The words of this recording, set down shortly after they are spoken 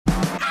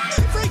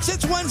folks.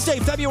 It's Wednesday,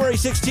 February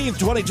 16th,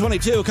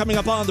 2022. Coming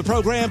up on the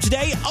program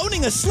today,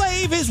 owning a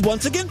slave is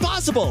once again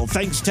possible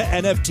thanks to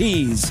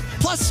NFTs.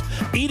 Plus,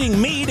 eating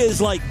meat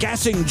is like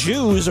gassing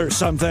Jews or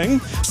something.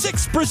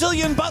 6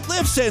 Brazilian butt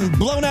lifts and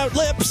blown out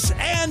lips,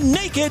 and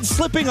naked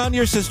slipping on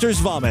your sister's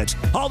vomit.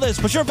 All this,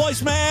 but your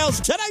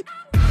voicemails today.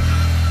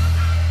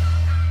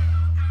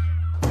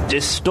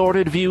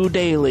 Distorted View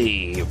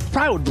Daily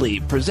proudly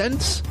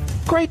presents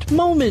great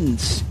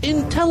moments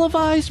in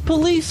televised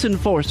police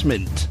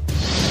enforcement.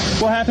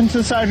 What happened to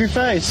the side of your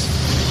face?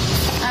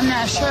 I'm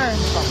not sure.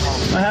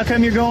 Well, how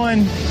come you're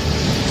going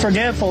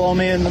forgetful on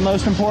me in the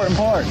most important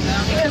part?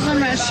 Because I'm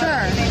not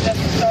sure.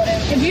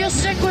 If you'll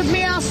stick with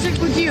me, I'll stick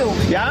with you.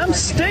 Yeah, I'm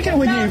sticking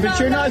with you, but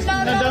you're not.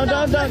 No,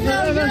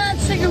 you're not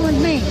sticking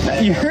with me.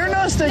 You're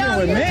not sticking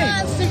with me. You're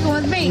not sticking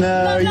with me.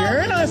 No,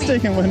 you're not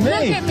sticking with me. Look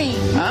at me.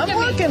 I'm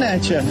looking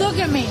at you. Look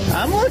at me.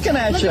 I'm looking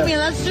at you. Look at me.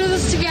 Let's do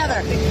this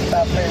together.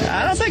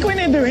 I don't think we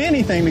need to do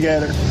anything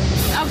together.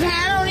 Okay,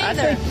 I don't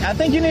either. I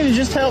think you need to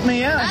just help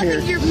me out here.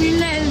 I think your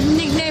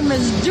nickname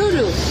is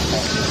Doodoo.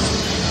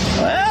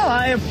 Well,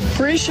 I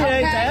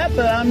appreciate that,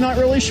 but I'm not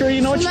really sure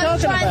you know what you're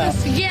talking about.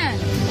 Let's try this again.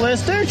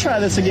 Let's try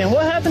this again.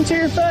 What happened to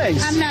your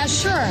face? I'm not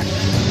sure.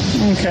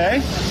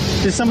 Okay.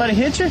 Did somebody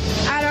hit you?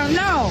 I don't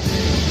know.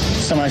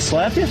 Somebody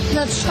slap you?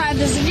 Let's try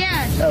this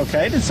again.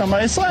 Okay. Did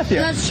somebody slap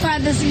you? Let's try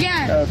this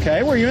again.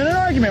 Okay. Were you in an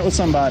argument with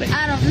somebody?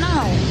 I don't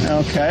know.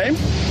 Okay.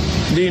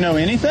 Do you know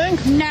anything?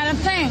 Not a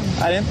thing.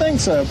 I didn't think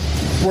so.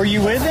 Were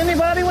you with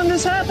anybody when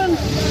this happened?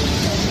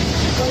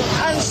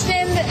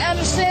 Understand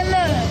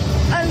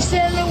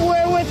that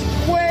we're with.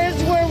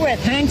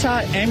 Hang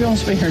tight.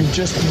 Ambulance will be here in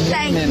just a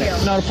minute.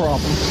 You. Not a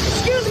problem.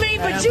 Excuse me,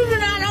 but you do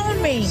not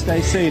own me.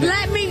 Stay seated.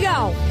 Let me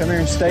go. Come here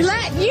and stay seated.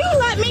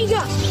 Let me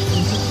go.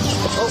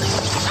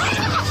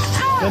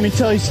 Let me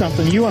tell you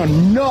something. You are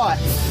not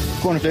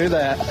going to do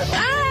that.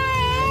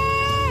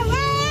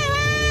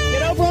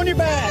 Get over on your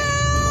back.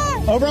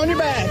 Over on your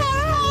back.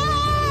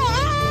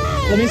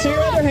 Let me see your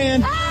other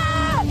hand.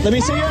 Let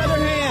me see your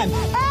other hand.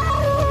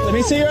 Let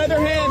me see your other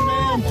hand,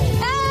 ma'am.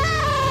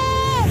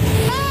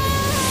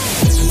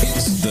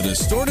 It's the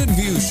Distorted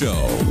View Show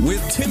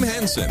with Tim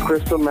Henson.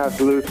 Crystal meth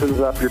loosens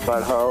up your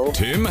butthole.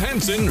 Tim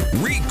Henson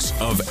reeks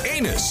of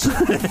anus.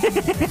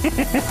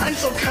 I'm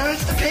so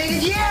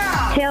constipated,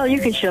 yeah! Hell, you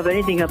can shove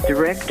anything up the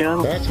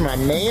rectum. That's my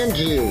man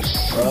juice.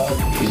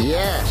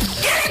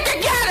 Yes. Get it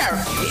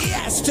together!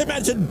 Yes, Tim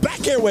Henson back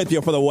here with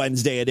you for the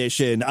Wednesday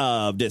edition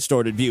of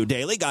Distorted View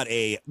Daily. Got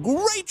a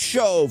great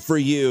show for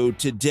you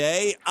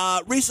today.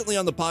 Recently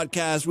on the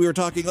podcast, we were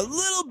talking a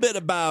little bit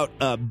about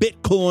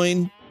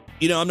Bitcoin.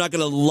 You know, I'm not going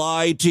to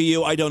lie to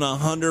you. I don't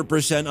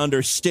 100%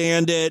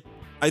 understand it.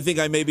 I think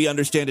I maybe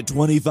understand it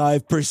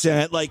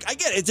 25%. Like, I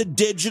get it. It's a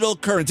digital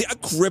currency, a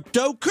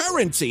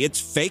cryptocurrency.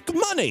 It's fake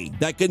money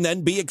that can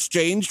then be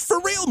exchanged for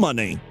real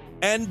money.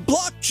 And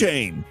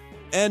blockchain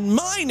and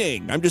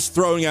mining. I'm just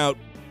throwing out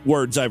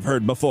words I've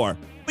heard before.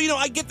 But, you know,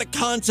 I get the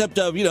concept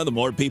of, you know, the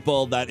more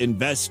people that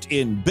invest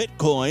in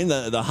Bitcoin,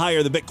 the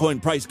higher the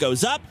Bitcoin price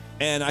goes up.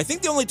 And I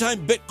think the only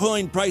time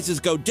Bitcoin prices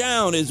go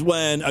down is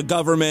when a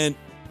government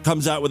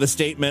comes out with a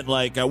statement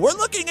like, we're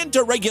looking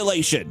into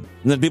regulation.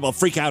 And then people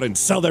freak out and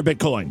sell their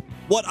Bitcoin.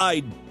 What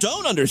I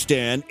don't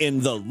understand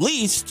in the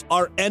least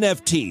are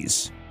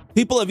NFTs.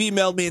 People have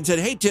emailed me and said,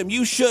 hey, Tim,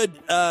 you should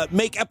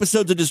make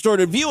episodes of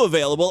Distorted View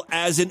available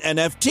as an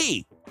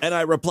NFT. And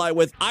I reply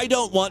with, I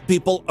don't want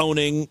people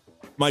owning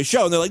my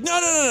show. And they're like,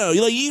 no.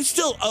 Like, you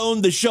still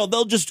own the show.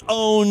 They'll just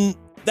own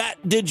that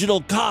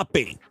digital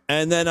copy.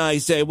 And then I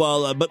say,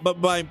 well, but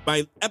my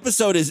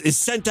episode is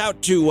sent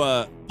out to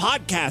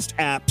podcast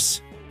apps.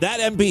 That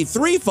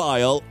MP3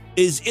 file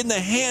is in the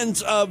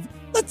hands of,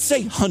 let's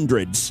say,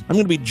 hundreds. I'm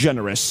going to be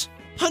generous.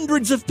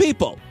 Hundreds of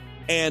people.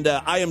 And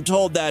I am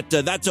told that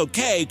that's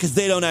okay because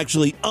they don't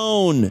actually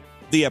own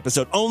the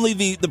episode. Only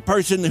the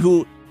person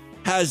who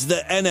has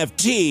the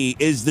NFT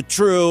is the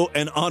true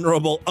and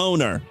honorable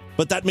owner.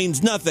 But that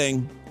means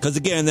nothing because,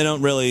 again, they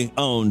don't really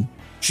own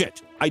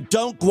shit. I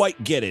don't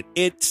quite get it.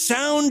 It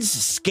sounds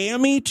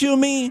scammy to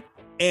me.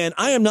 And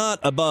I am not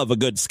above a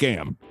good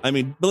scam. I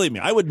mean, believe me,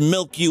 I would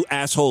milk you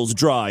assholes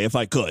dry if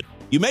I could.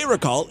 You may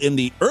recall, in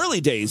the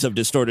early days of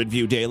Distorted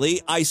View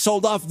Daily, I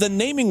sold off the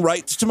naming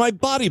rights to my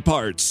body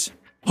parts.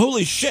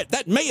 Holy shit,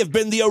 that may have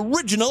been the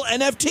original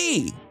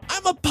NFT.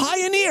 I'm a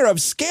pioneer of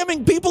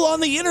scamming people on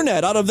the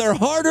internet out of their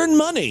hard-earned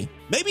money.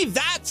 Maybe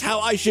that's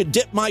how I should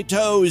dip my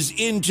toes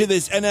into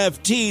this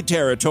NFT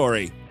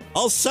territory.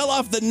 I'll sell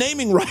off the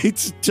naming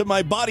rights to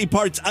my body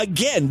parts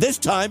again, this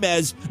time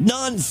as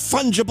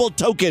non-fungible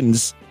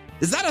tokens.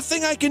 Is that a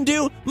thing I can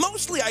do?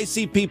 Mostly I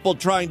see people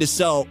trying to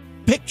sell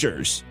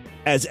pictures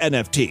as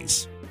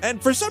NFTs. And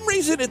for some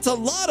reason, it's a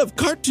lot of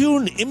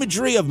cartoon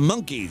imagery of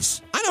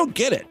monkeys. I don't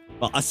get it.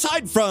 Well,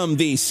 aside from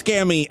the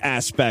scammy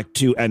aspect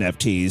to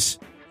NFTs,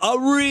 a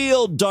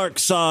real dark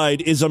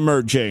side is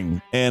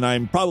emerging. And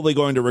I'm probably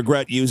going to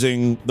regret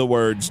using the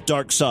words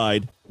dark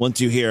side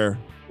once you hear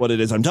what it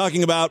is I'm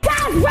talking about.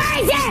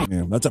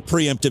 Yeah, that's a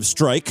preemptive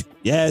strike.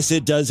 Yes,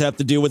 it does have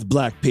to do with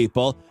black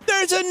people. There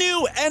There's a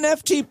new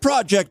NFT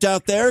project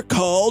out there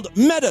called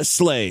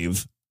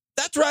MetaSlave.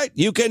 That's right.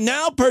 You can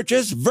now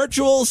purchase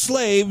virtual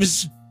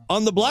slaves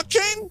on the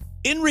blockchain.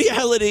 In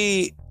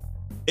reality,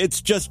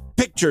 it's just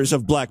pictures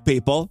of black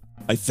people,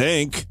 I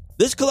think.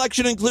 This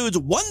collection includes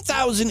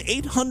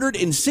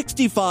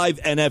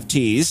 1,865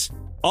 NFTs.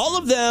 All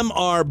of them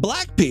are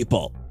black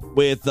people,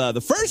 with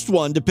the first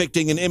one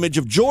depicting an image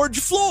of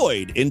George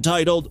Floyd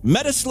entitled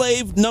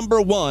MetaSlave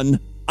Number 1,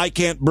 I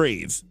Can't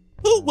Breathe.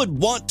 Who would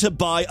want to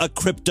buy a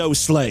crypto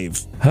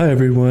slave? Hi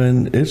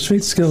everyone, it's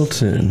Sweet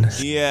Skeleton.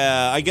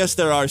 Yeah, I guess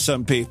there are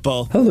some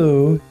people.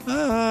 Hello.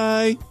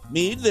 Hi.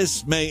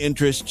 This may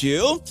interest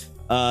you.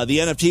 The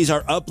NFTs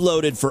are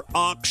uploaded for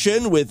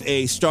auction with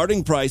a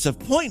starting price of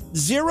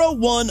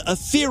 0.01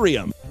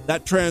 Ethereum.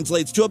 That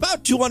translates to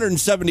about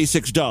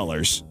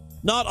 $276.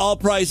 Not all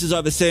prices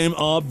are the same.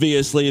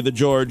 Obviously, the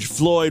George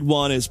Floyd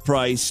one is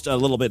priced a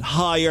little bit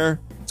higher.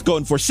 It's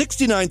going for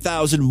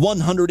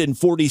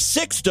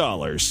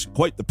 $69,146.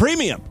 Quite the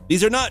premium.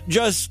 These are not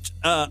just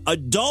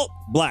adult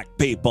black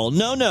people.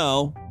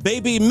 No.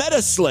 Baby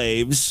meta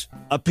slaves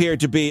appear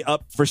to be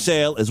up for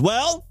sale as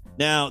well.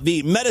 Now,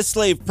 the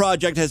MetaSlave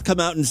project has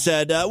come out and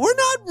said, we're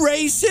not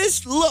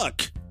racist.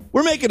 Look,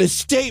 we're making a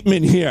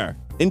statement here.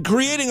 In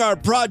creating our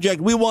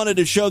project, we wanted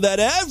to show that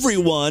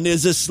everyone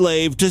is a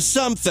slave to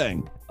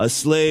something. A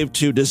slave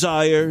to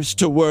desires,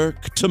 to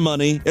work, to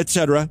money,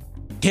 etc.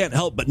 Can't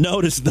help but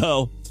notice,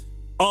 though,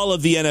 all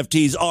of the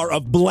NFTs are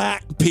of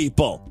black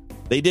people.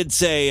 They did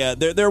say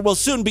there will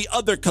soon be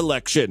other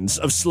collections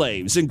of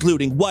slaves,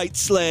 including white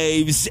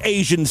slaves,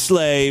 Asian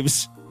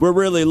slaves. We're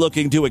really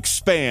looking to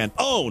expand,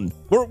 own.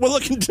 We're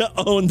looking to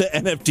own the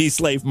NFT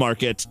slave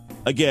market.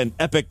 Again,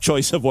 epic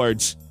choice of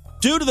words.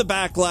 Due to the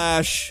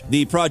backlash,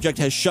 the project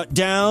has shut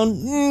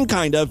down.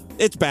 Kind of.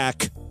 It's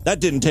back. That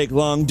didn't take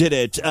long, did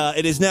it?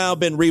 It has now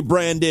been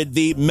rebranded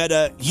the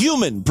Meta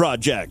Human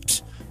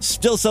Project.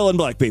 Still selling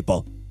black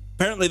people.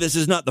 Apparently, this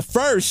is not the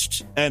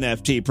first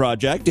NFT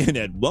project, and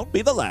it won't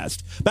be the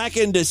last. Back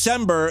in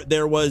December,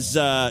 there was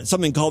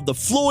something called the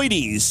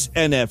Floydies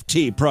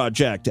NFT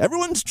project.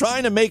 Everyone's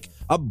trying to make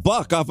a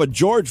buck off of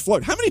George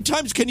Floyd. How many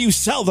times can you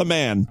sell the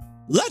man?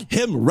 Let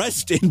him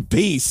rest in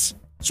peace.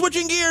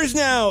 Switching gears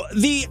now,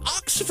 the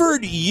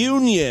Oxford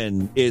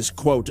Union is,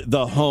 quote,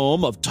 the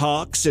home of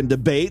talks and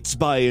debates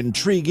by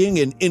intriguing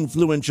and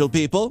influential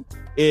people.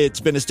 It's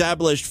been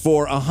established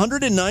for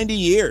 190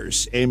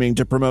 years, aiming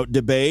to promote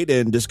debate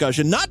and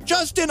discussion not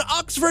just in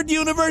Oxford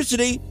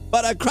University,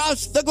 but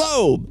across the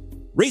globe.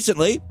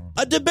 Recently,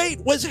 a debate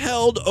was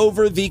held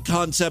over the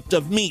concept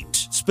of meat,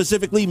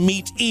 specifically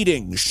meat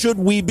eating. Should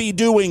we be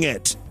doing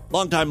it?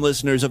 Longtime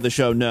listeners of the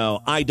show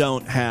know I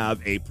don't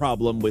have a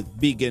problem with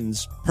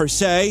vegans per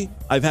se.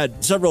 I've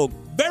had several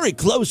very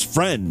close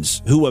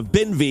friends who have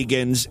been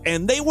vegans,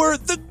 and they were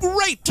the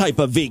great type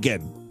of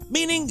vegan.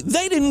 Meaning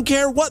they didn't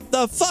care what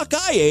the fuck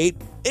I ate.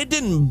 It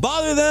didn't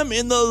bother them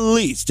in the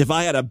least if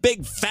I had a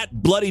big, fat,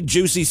 bloody,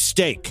 juicy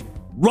steak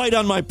right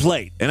on my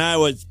plate and I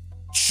was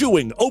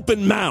chewing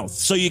open mouth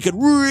so you could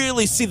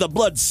really see the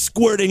blood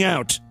squirting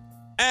out.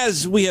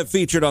 As we have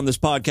featured on this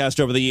podcast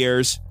over the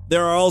years,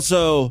 there are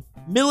also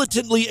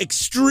militantly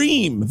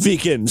extreme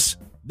vegans.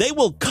 They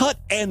will cut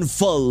and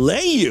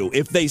fillet you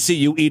if they see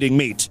you eating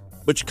meat,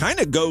 which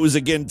kind of goes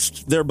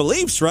against their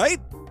beliefs,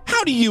 right?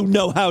 How do you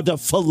know how to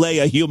fillet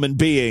a human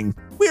being?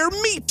 We're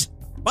meat.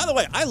 By the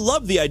way, I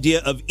love the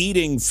idea of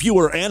eating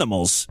fewer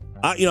animals.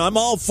 I'm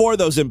all for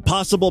those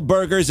Impossible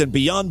Burgers and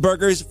Beyond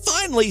Burgers.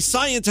 Finally,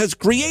 science has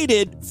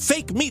created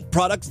fake meat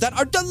products that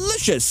are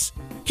delicious.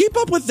 Keep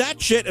up with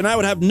that shit and I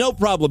would have no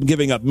problem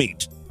giving up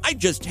meat. I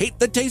just hate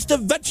the taste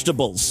of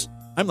vegetables.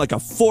 I'm like a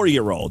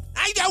 4-year-old.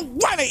 I don't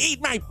want to eat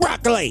my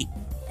broccoli.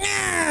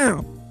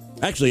 No.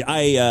 Actually,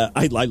 I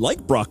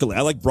like broccoli.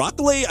 I like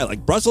broccoli. I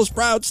like Brussels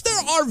sprouts. There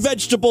are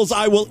vegetables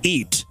I will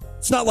eat.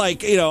 It's not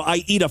like,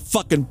 I eat a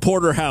fucking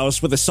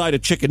porterhouse with a side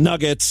of chicken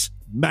nuggets,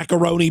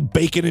 macaroni,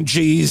 bacon, and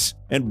cheese,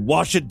 and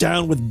wash it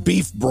down with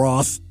beef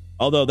broth.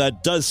 Although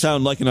that does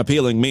sound like an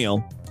appealing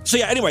meal. So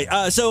yeah, anyway,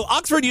 so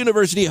Oxford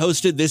University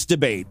hosted this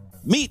debate.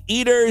 Meat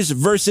eaters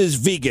versus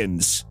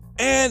vegans.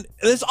 And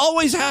this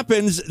always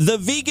happens. The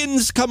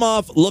vegans come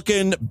off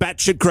looking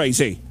batshit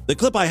crazy. The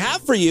clip I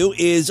have for you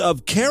is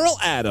of Carol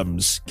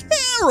Adams.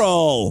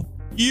 Carol,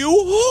 you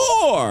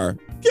whore!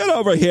 Get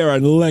over here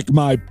and lick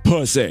my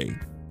pussy.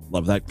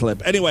 Love that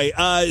clip. Anyway,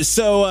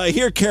 so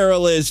here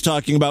Carol is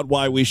talking about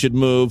why we should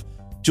move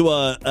to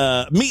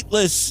a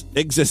meatless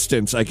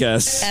existence, I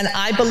guess. And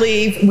I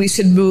believe we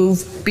should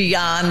move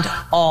beyond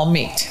all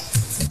meat.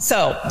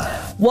 So,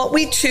 what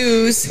we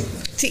choose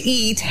to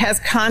eat has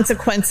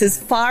consequences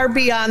far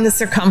beyond the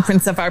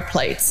circumference of our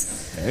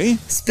plates. Okay.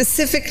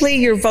 Specifically,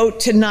 your vote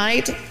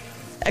tonight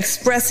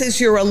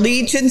expresses your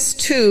allegiance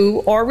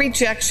to or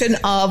rejection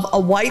of a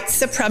white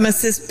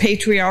supremacist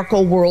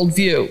patriarchal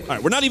worldview. All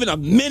right, we're not even a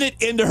minute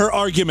into her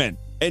argument,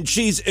 and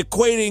she's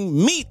equating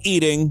meat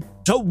eating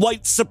to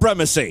white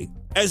supremacy,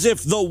 as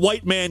if the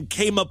white man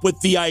came up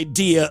with the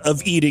idea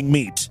of eating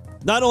meat.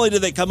 Not only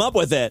did they come up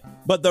with it,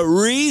 but the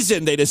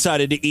reason they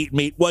decided to eat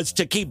meat was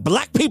to keep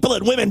black people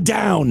and women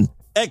down.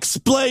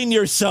 Explain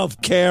yourself,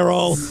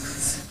 Carol.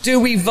 Do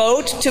we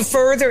vote to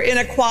further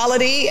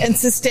inequality and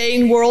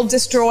sustain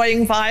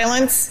world-destroying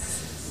violence?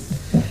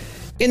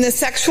 In the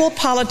sexual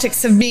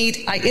politics of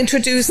meat, I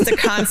introduced the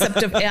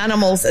concept of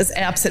animals as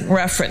absent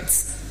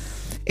reference.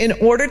 In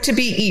order to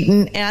be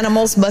eaten,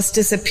 animals must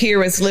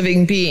disappear as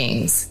living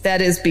beings, that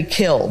is, be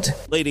killed.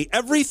 Lady,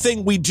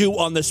 everything we do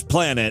on this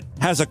planet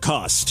has a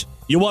cost.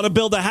 You want to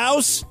build a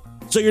house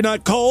so you're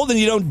not cold and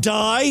you don't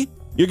die?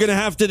 You're going to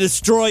have to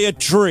destroy a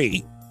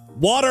tree.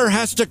 Water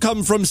has to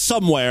come from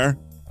somewhere.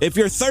 If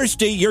you're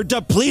thirsty, you're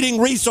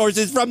depleting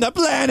resources from the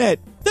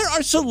planet. There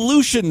are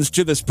solutions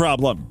to this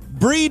problem.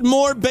 Breed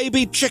more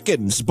baby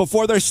chickens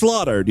before they're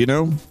slaughtered, you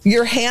know?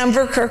 Your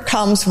hamburger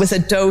comes with a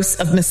dose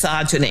of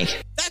misogyny.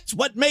 That's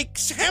what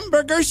makes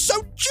hamburgers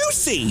so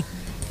juicy.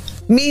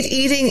 Meat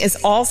eating is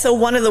also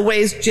one of the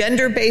ways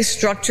gender-based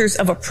structures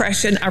of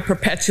oppression are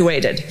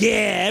perpetuated.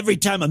 Yeah, every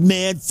time a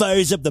man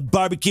fires up the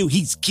barbecue,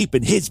 he's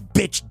keeping his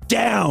bitch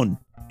down.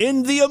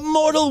 In the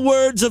immortal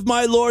words of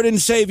my Lord and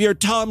Savior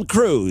Tom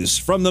Cruise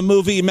from the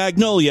movie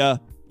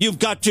Magnolia, you've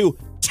got to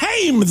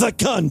tame the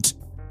cunt.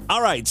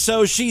 All right,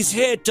 so she's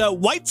hit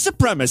white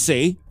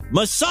supremacy,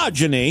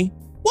 misogyny.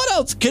 What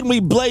else can we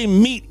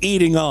blame meat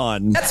eating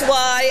on? That's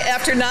why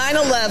after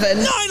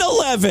 9/11...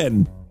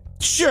 9/11!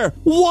 Sure,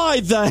 why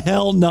the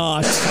hell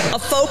not? A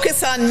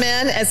focus on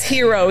men as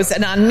heroes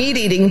and on meat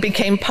eating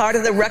became part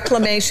of the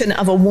reclamation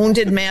of a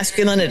wounded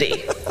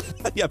masculinity.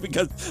 Yeah,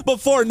 because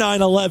before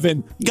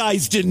 9/11,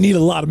 guys didn't eat a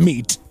lot of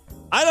meat.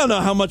 I don't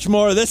know how much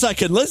more of this I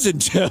can listen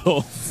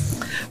to.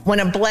 When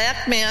a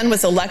black man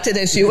was elected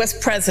as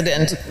U.S.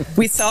 president,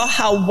 we saw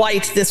how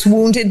white this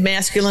wounded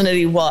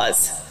masculinity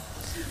was.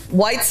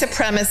 White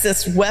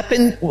supremacists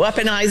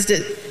weaponized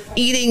it,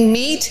 eating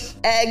meat,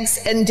 eggs,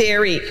 and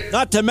dairy.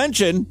 Not to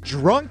mention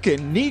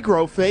drunken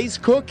Negro face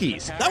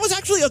cookies. That was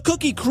actually a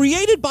cookie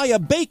created by a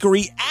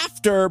bakery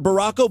after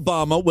Barack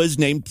Obama was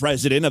named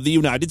president of the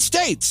United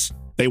States.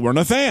 They weren't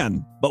a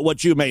fan. But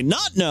what you may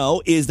not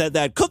know is that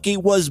that cookie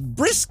was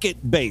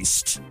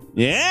brisket-based.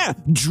 Yeah,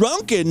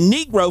 drunken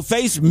Negro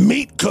face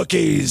meat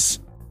cookies.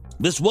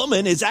 This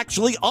woman is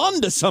actually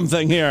onto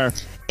something here.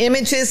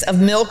 Images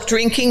of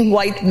milk-drinking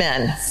white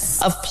men,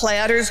 of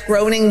platters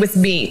groaning with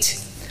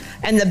meat,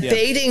 and the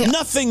baiting...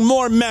 Nothing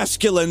more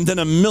masculine than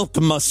a milk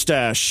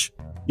mustache.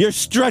 You're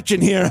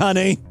stretching here,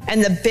 honey.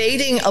 And the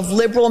baiting of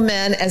liberal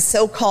men as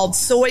so-called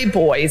soy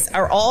boys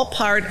are all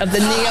part of the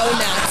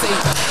neo-Nazi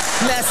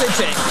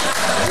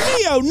messaging.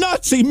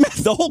 Neo-Nazi?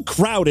 The whole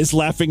crowd is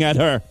laughing at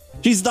her.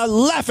 She's the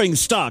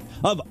laughingstock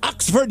of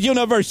Oxford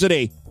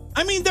University.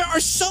 I mean, there are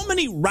so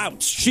many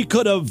routes she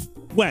could have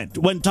went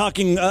when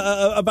talking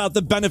about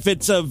the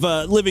benefits of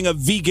living a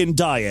vegan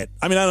diet.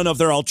 I mean, I don't know if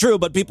they're all true,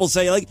 but people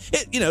say, like,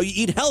 you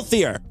eat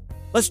healthier,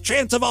 less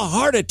chance of a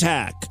heart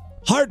attack,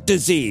 heart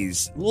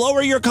disease,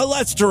 lower your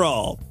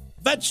cholesterol,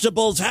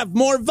 vegetables have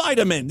more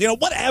vitamins,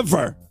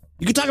 whatever.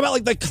 You could talk about,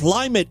 like, the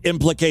climate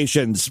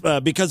implications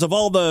because of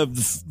all the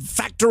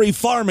factory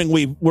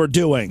farming we're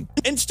doing.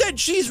 Instead,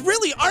 she's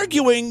really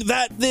arguing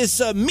that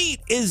this meat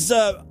is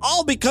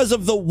all because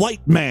of the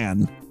white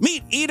man.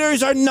 Meat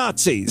eaters are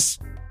Nazis.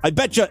 I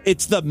bet you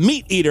it's the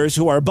meat eaters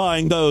who are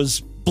buying those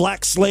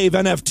black slave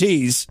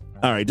NFTs.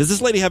 All right, does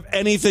this lady have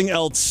anything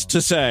else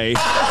to say?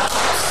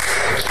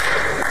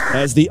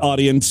 As the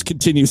audience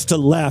continues to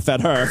laugh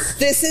at her.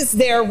 This is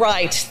their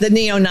right, the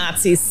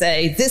neo-Nazis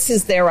say. This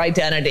is their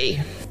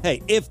identity.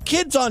 Hey, if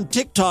kids on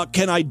TikTok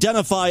can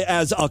identify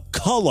as a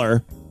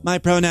color, my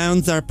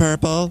pronouns are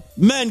purple,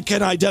 men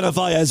can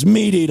identify as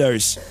meat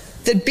eaters.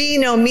 There'd be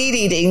no meat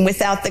eating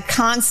without the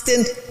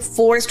constant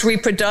forced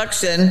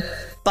reproduction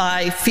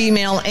by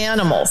female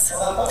animals.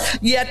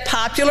 Yet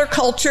popular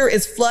culture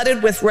is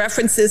flooded with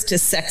references to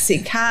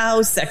sexy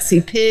cows,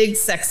 sexy pigs,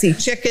 sexy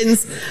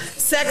chickens,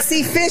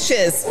 sexy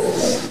fishes,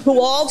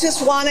 who all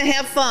just want to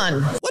have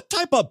fun. What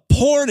type of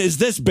porn is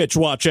this bitch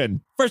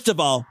watching? First of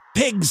all,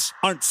 pigs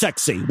aren't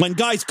sexy. When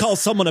guys call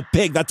someone a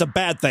pig, that's a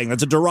bad thing.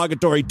 That's a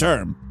derogatory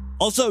term.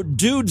 Also,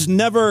 dudes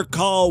never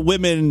call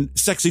women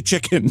sexy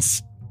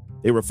chickens.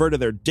 They refer to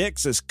their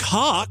dicks as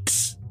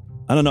cocks.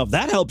 I don't know if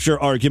that helps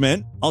your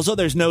argument. Also,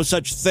 there's no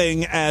such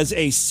thing as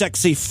a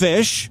sexy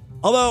fish.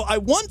 Although I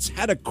once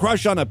had a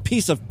crush on a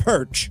piece of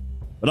perch.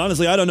 But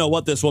honestly, I don't know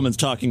what this woman's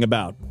talking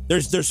about.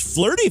 There's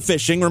flirty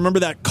fishing.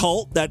 Remember that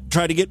cult that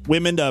tried to get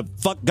women to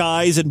fuck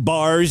guys in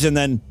bars and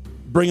then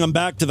bring them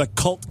back to the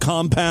cult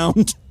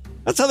compound?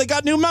 That's how they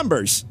got new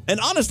members.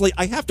 And honestly,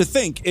 I have to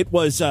think it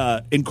was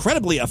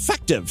incredibly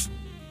effective.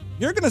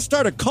 You're going to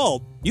start a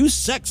cult, use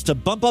sex to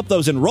bump up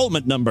those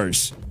enrollment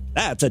numbers.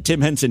 That's a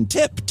Tim Henson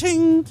tip.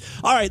 Ting.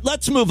 All right,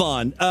 let's move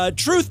on.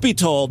 Truth be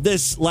told,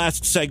 this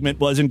last segment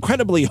was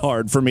incredibly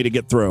hard for me to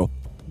get through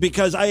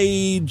because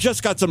I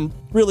just got some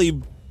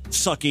really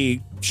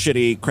sucky,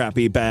 shitty,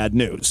 crappy, bad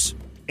news.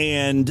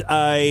 And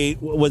I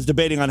was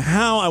debating on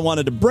how I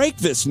wanted to break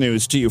this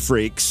news to you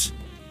freaks.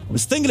 I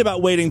was thinking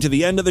about waiting to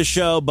the end of the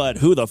show, but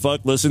who the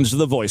fuck listens to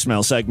the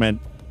voicemail segment?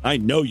 I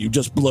know you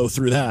just blow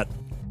through that.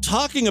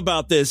 Talking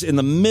about this in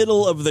the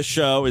middle of the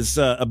show is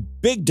a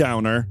big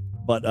downer.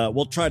 but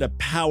we'll try to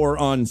power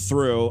on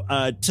through.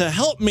 To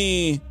help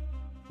me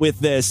with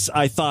this,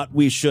 I thought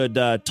we should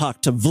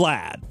talk to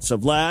Vlad. So,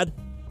 Vlad,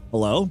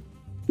 hello.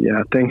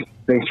 Yeah, thanks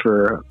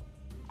for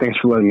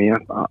letting me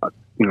up.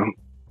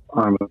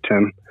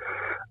 Tim.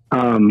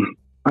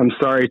 I'm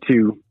sorry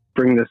to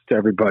bring this to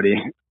everybody.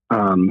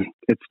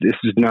 This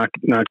is not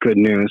good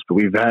news, but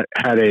we've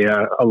had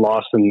a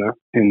loss in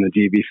the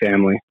DB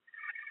family.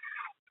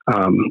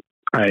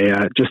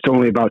 I just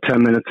only about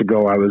 10 minutes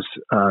ago, I was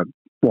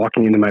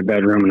walking into my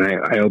bedroom and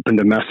I opened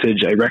a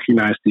message. I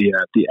recognized the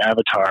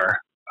avatar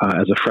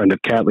as a friend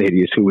of Cat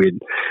Lady's who we'd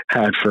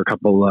had for a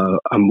couple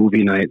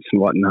movie nights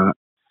and whatnot.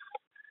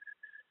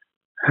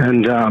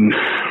 And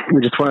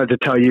we just wanted to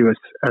tell you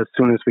as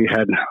soon as we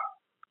had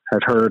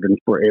heard and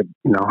were able,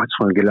 I just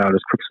want to get it out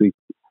as quick as we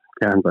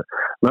can. But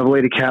Level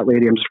Lady Cat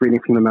Lady, I'm just reading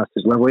from the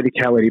message. Level Lady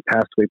Cat Lady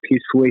passed away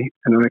peacefully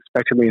and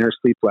unexpectedly in her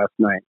sleep last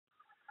night.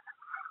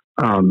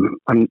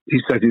 He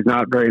says he's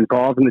not very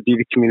involved in the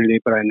DV community,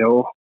 but I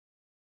know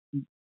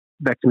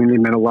that community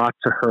meant a lot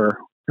to her,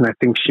 and I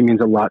think she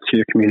means a lot to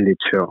your community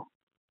too.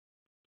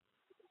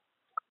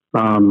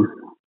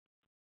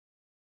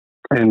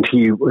 And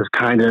he was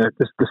kind of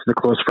this is a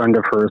close friend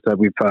of hers that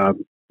we've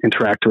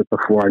interacted with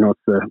before. I know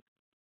it's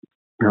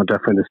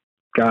definitely this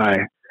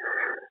guy,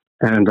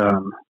 and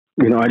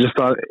I just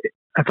thought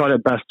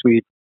it best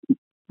we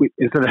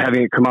instead of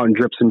having it come out in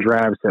drips and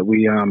drabs that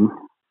we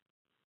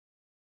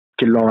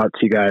get it all out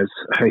to you guys.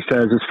 He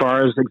says, as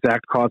far as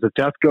exact cause of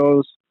death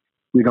goes,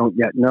 we don't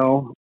yet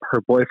know.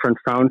 Her boyfriend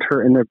found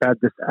her in their bed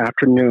this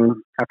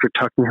afternoon after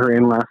tucking her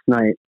in last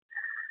night.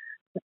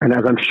 And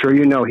as I'm sure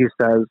you know, he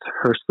says,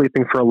 her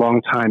sleeping for a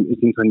long time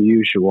isn't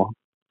unusual.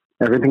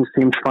 Everything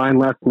seemed fine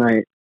last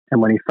night,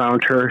 and when he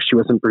found her, she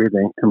wasn't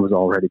breathing and was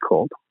already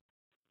cold.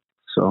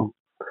 So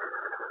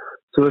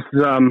this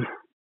is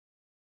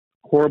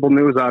horrible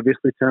news,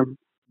 obviously, Tim.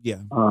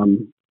 Yeah.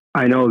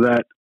 I know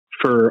that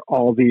for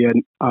all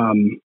the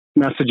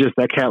messages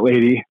that Cat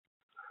Lady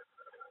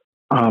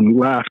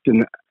left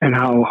and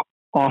how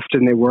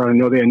often they were, I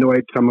know they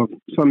annoyed some of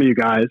you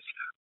guys,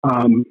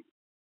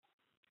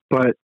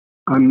 but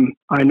I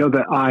know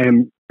that I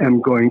am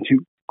going to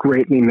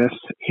greatly miss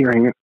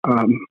hearing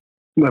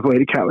Level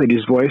Lady Cat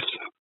Lady's voice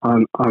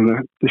on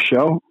the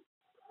show.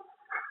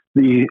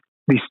 The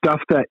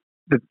stuff that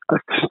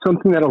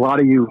something that a lot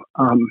of you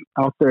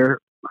out there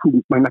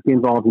who might not be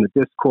involved in the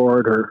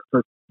Discord or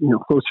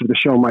closer to the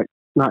show might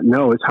not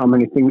know is how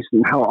many things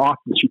and how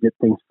often she did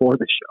things for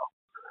the show.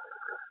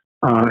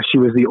 She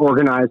was the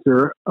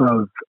organizer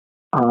of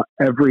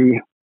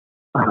every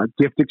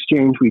gift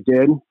exchange we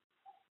did.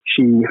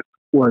 She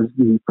was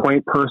the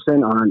point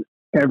person on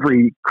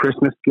every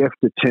Christmas gift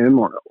to Tim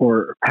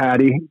or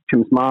Patty,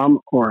 Tim's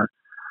mom, or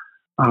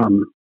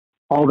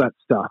all that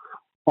stuff.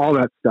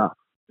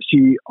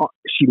 She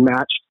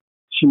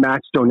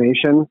matched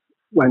donations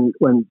when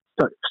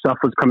stuff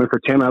was coming for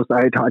Tim. I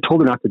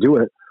told her not to do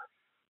it,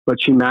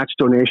 but she matched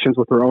donations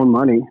with her own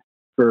money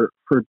for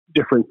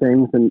different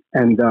things. And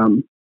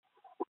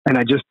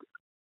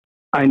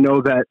I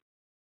know that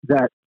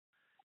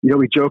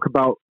we joke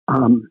about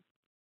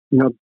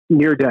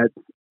near death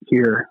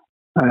here,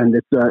 and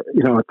it's a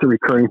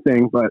recurring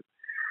thing, but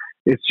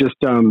it's just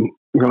I'm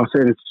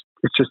saying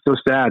it's just so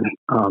sad.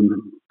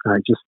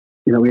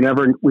 We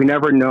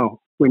never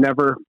know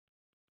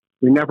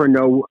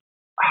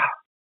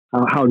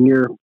how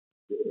near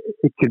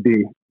it could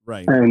be.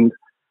 Right. And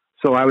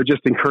so I would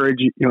just encourage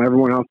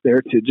everyone out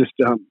there to just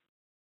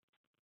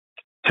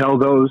tell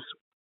those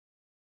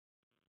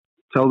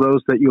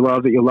that you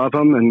love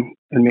them, and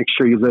make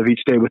sure you live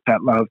each day with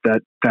that love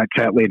that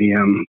Cat Lady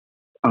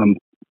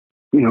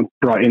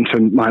brought into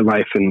my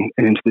life and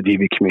into the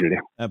DV community.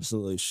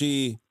 Absolutely.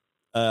 She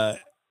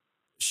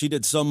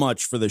did so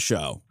much for the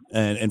show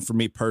and for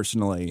me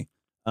personally.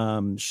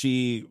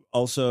 She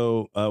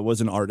also was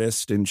an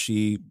artist, and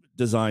she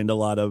designed a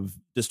lot of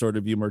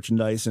Distorted View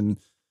merchandise, and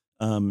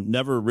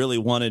never really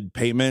wanted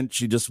payment.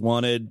 She just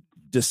wanted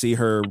to see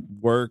her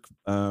work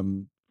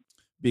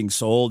being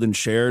sold and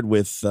shared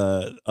with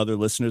other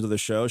listeners of the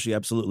show. She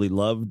absolutely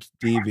loved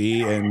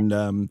DV,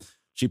 and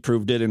she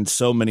proved it in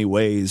so many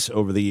ways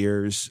over the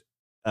years.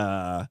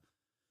 And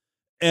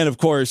of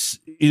course,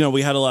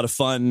 we had a lot of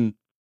fun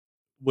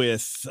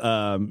with,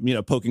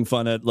 poking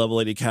fun at Level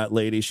Lady Cat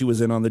Lady. She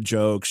was in on the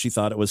joke. She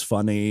thought it was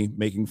funny,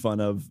 making fun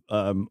of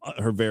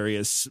her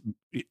various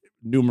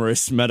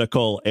numerous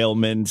medical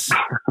ailments.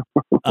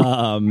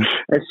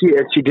 As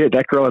she did.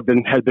 That girl had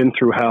been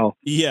through hell.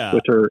 Yeah.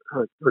 With her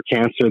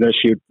cancer that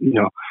she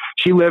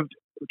lived.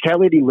 Cat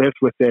Lady lived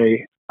with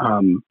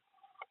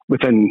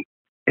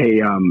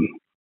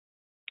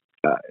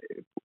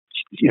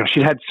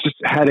she had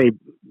a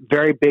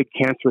very big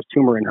cancerous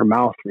tumor in her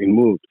mouth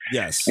removed.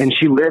 Yes. And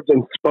she lived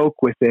and spoke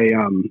with a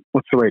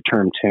what's the right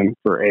term, Tim,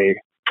 for a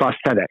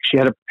prosthetic. She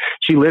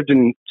lived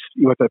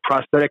with a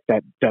prosthetic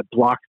that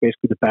blocked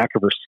basically the back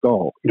of her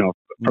skull,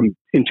 from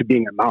into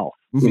being a mouth,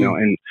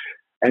 and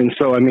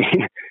so I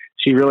mean,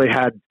 she really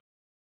had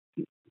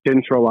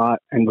been through a lot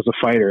and was a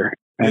fighter,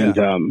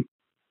 and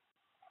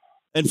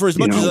And for as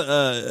much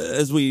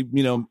as we,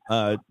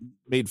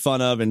 made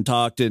fun of and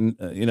talked and,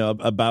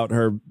 about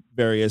her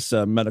various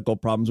medical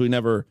problems, we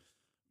never,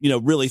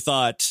 really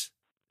thought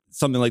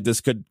something like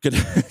this could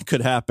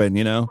happen,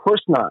 Of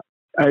course not.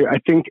 I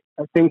think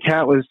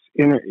Kat was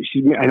I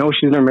know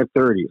she's in her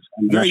mid-30s.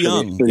 Very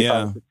young.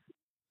 Yeah.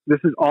 This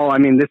is all,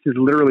 this is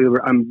literally,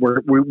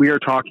 we are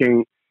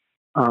talking,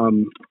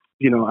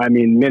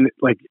 minute,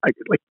 like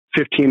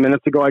 15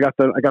 minutes ago, I got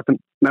the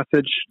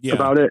message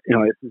about it.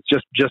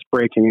 It's just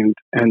breaking.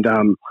 And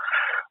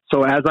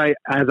so as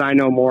I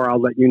know more,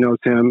 I'll let you know,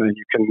 Tim, and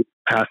you can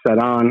pass that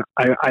on.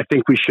 I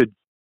think we should,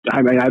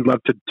 I'd love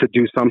to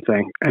do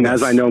something. And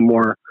as I know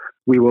more,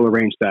 we will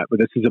arrange that. But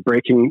this is a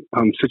breaking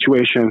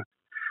situation.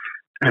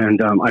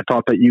 And I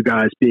thought that you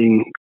guys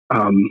being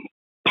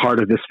part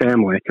of this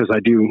family, because I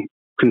do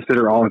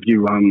consider all of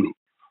you,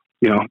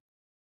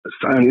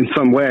 in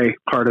some way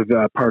part of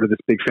this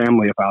big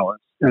family of ours.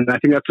 And I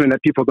think that's something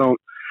that people don't,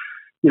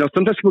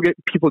 sometimes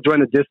people join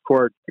the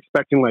Discord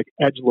expecting like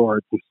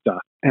edgelords and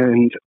stuff.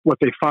 And what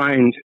they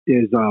find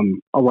is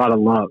a lot of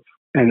love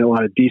and a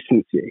lot of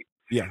decency.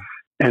 Yeah.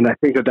 And I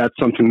think that that's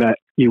something that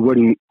you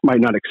might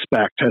not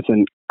expect as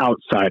an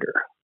outsider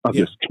of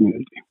this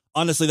community.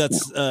 Honestly,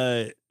 that's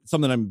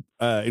something I'm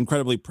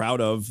incredibly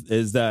proud of,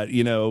 is that,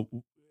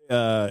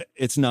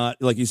 it's not,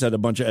 like you said, a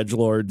bunch of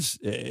edgelords.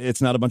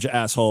 It's not a bunch of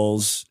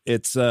assholes.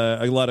 It's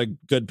a lot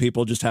of good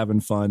people just having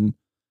fun,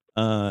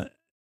 But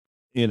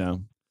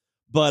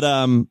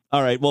all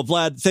right. Well,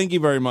 Vlad, thank you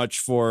very much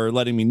for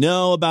letting me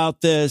know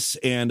about this.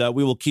 And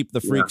we will keep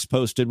the freaks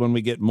posted when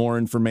we get more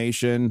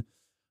information.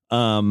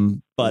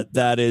 But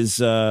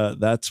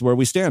that's where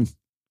we stand.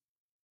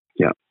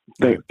 Yeah.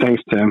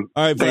 Thanks, Tim.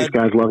 All right, Vlad. Thanks,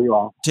 guys. Love you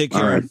all. Take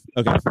care. All right.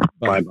 Okay.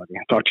 Bye, buddy.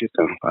 Talk to you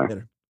soon. Bye.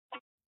 Later.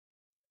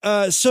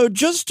 So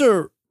just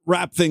to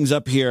wrap things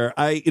up here,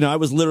 I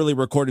was literally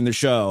recording the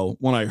show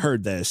when I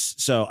heard this,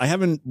 so I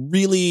haven't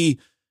really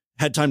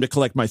had time to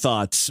collect my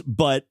thoughts,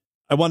 but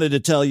I wanted to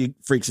tell you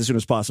freaks as soon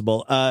as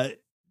possible.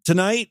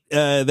 Tonight,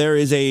 there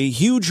is a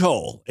huge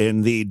hole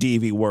in the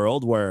DV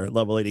world where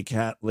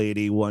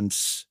LVL80CatLady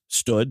once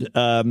stood.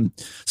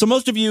 So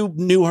most of you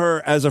knew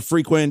her as a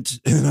frequent,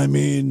 and I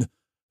mean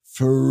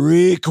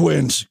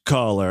frequent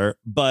caller,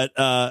 but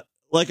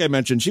like I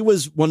mentioned, she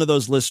was one of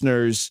those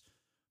listeners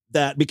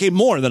that became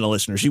more than a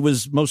listener. She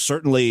was most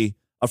certainly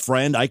a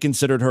friend. I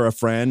considered her a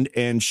friend,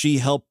 and she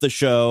helped the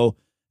show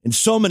in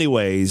so many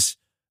ways.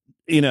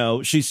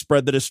 She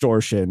spread the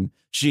distortion.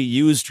 She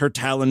used her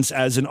talents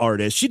as an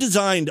artist. She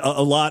designed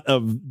a lot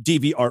of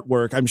DV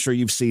artwork. I'm sure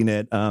you've seen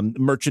it.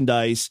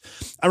 Merchandise.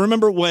 I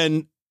remember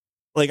when,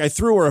 I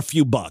threw her a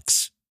few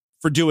bucks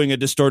for doing a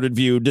Distorted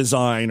View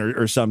design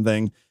or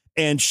something,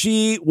 and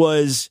she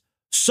was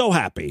so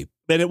happy.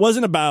 And it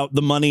wasn't about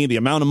the money, the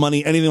amount of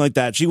money, anything like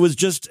that. She was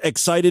just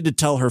excited to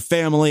tell her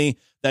family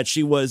that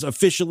she was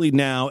officially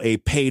now a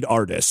paid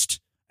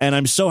artist. And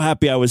I'm so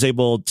happy I was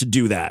able to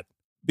do that,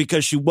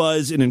 because she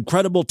was an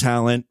incredible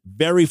talent,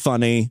 very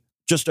funny,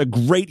 just a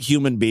great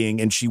human being,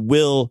 and she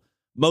will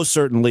most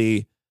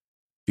certainly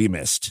be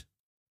missed.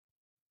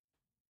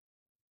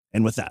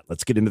 And with that,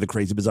 let's get into the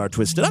crazy, bizarre,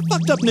 twisted up,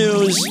 fucked up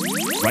news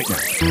right now.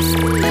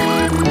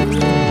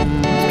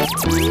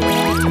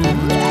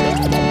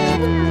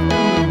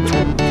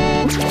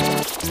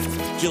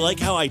 Do you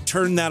like how I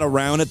turned that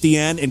around at the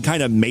end and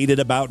kind of made it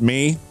about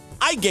me?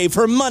 I gave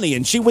her money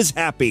and she was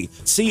happy.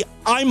 See,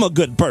 I'm a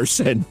good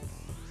person.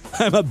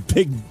 I'm a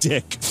big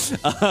dick.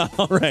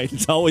 All right,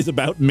 it's always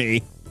about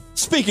me.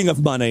 Speaking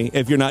of money,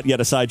 if you're not yet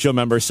a Sideshow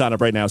member, sign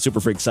up right now,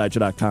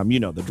 superfreaksideshow.com.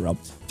 You know the drill.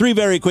 3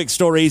 very quick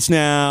stories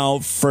now.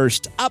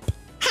 First up,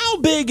 how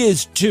big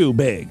is too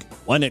big?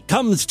 When it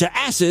comes to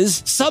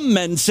asses, some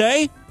men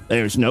say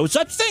there's no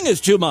such thing as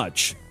too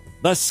much.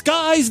 The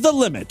sky's the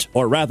limit,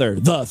 or rather,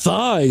 the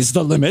thigh's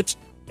the limit.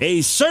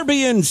 A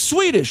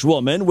Serbian-Swedish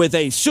woman with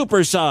a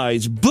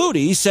supersized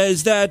booty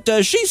says that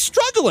she's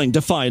struggling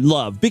to find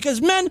love because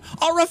men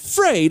are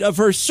afraid of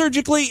her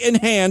surgically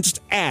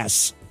enhanced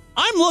ass.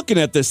 I'm looking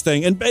at this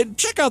thing, and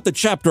check out the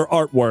chapter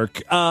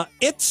artwork.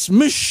 It's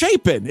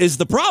misshapen is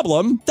the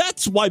problem.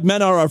 That's why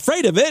men are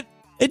afraid of it.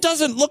 It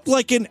doesn't look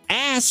like an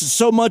ass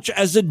so much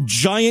as a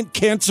giant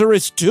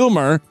cancerous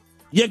tumor.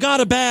 You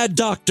got a bad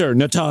doctor,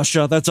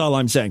 Natasha. That's all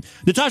I'm saying.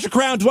 Natasha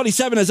Crown,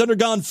 27, has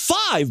undergone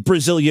 5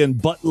 Brazilian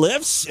butt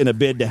lifts in a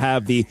bid to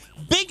have the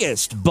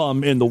biggest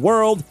bum in the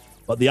world,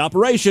 but the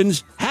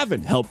operations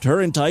haven't helped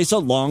her entice a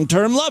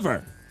long-term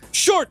lover.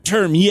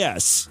 Short-term,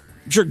 yes.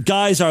 I'm sure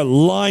guys are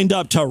lined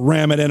up to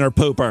ram it in her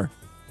pooper.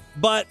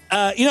 But,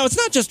 it's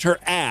not just her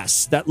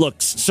ass that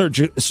looks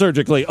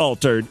surgically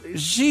altered.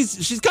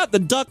 She's got the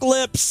duck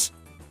lips,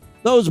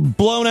 those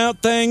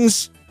blown-out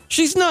things.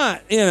 She's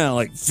not,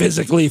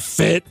 physically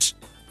fit.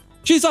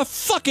 She's a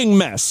fucking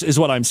mess, is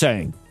what I'm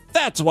saying.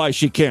 That's why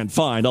she can't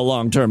find a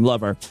long-term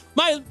lover.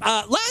 My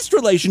last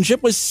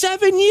relationship was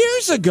 7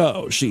 years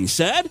ago, she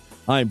said.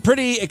 I'm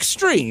pretty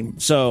extreme,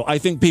 so I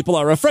think people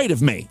are afraid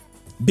of me.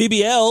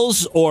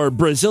 BBLs, or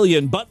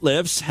Brazilian butt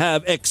lifts,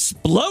 have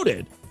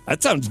exploded.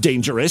 That sounds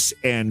dangerous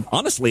and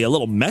honestly a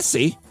little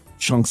messy.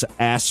 chunks of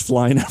ass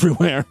flying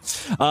everywhere.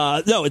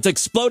 No, it's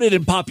exploded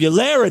in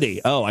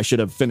popularity. Oh, I should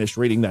have finished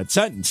reading that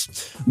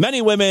sentence.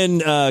 Many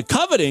women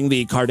coveting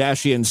the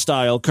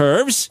Kardashian-style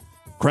curves.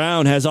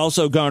 Crown has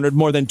also garnered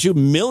more than 2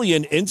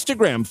 million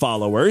Instagram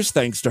followers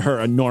thanks to her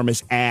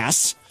enormous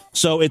ass.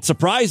 So it's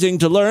surprising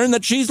to learn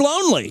that she's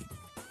lonely.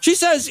 She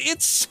says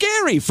it's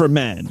scary for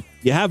men.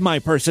 You have my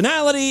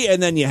personality,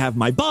 and then you have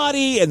my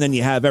body, and then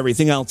you have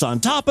everything else on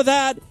top of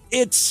that.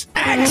 It's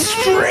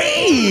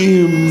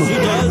extreme. She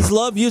does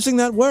love using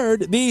that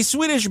word. The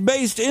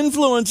Swedish-based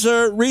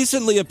influencer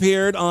recently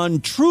appeared on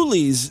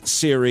Truly's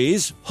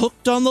series,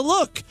 Hooked on the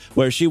Look,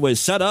 where she was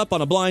set up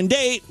on a blind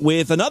date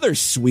with another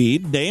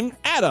Swede named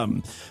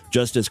Adam.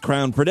 Just as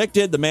Crown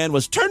predicted, the man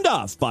was turned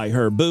off by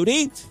her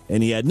booty,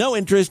 and he had no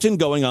interest in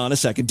going on a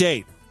second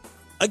date.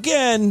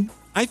 Again,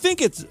 I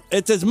think it's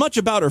as much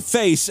about her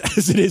face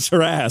as it is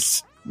her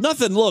ass.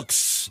 Nothing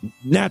looks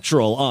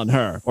natural on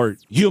her, or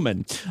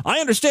human. I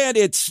understand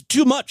it's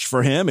too much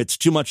for him. It's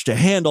too much to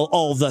handle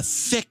all the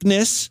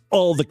thickness,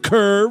 all the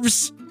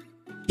curves.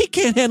 He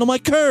can't handle my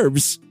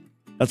curves.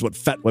 That's what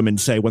fat women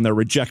say when they're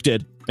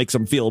rejected. Makes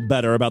them feel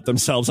better about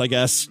themselves, I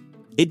guess.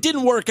 It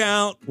didn't work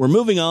out. We're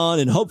moving on,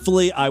 and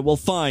hopefully I will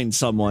find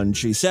someone,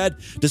 she said.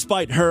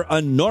 Despite her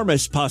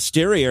enormous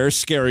posterior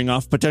scaring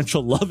off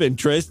potential love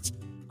interests,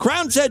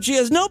 Crown said she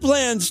has no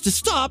plans to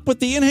stop with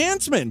the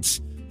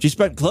enhancements. She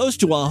spent close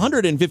to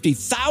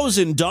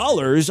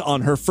 $150,000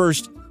 on her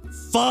first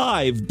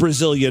 5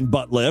 Brazilian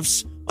butt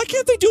lifts. Why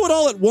can't they do it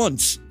all at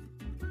once?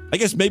 I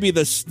guess maybe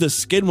the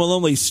skin will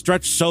only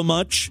stretch so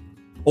much.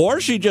 Or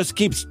she just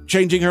keeps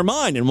changing her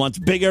mind and wants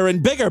bigger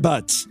and bigger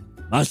butts.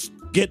 Must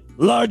get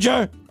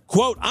larger.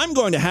 Quote, I'm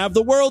going to have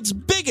the world's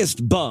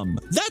biggest bum.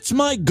 That's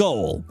my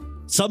goal.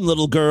 Some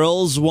little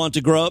girls want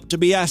to grow up to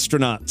be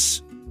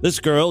astronauts. This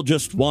girl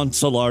just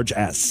wants a large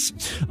S.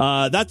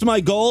 That's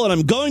my goal, and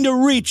I'm going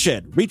to reach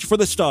it. Reach for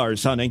the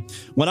stars, honey.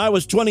 When I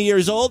was 20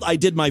 years old, I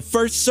did my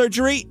first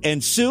surgery,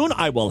 and soon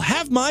I will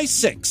have my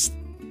 6th.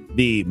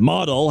 The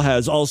model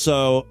has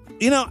also,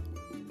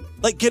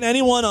 can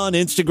anyone on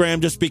Instagram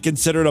just be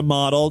considered a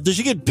model? Does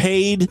she get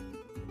paid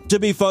to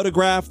be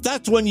photographed?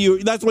 That's when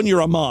you're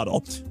a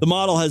model. The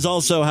model has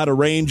also had a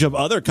range of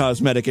other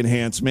cosmetic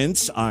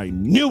enhancements. I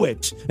knew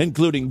it,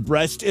 including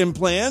breast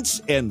implants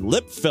and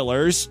lip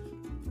fillers.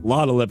 A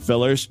lot of lip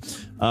fillers.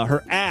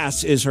 Her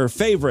ass is her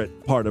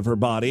favorite part of her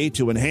body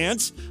to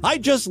enhance. I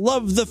just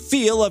love the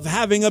feel of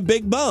having a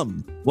big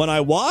bum. When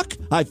I walk,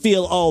 I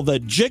feel all the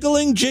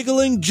jiggling,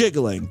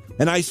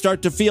 and I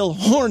start to feel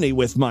horny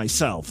with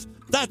myself.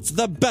 That's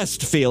the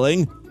best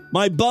feeling.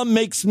 My bum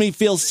makes me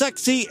feel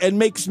sexy and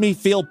makes me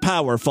feel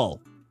powerful.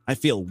 I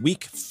feel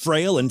weak,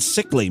 frail, and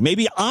sickly.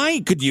 Maybe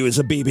I could use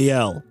a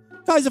BBL.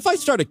 Guys, if I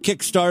start a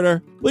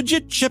Kickstarter, would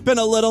you chip in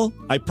a little?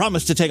 I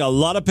promise to take a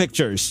lot of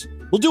pictures.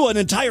 We'll do an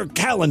entire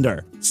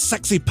calendar.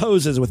 Sexy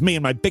poses with me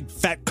and my big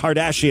fat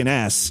Kardashian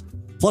ass.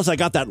 Plus, I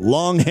got that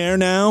long hair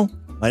now.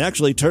 I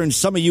actually turned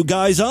some of you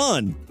guys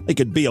on. I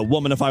could be a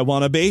woman if I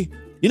want to be.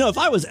 If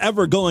I was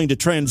ever going to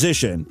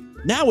transition,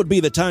 now would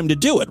be the time to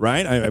do it,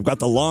 right? I've got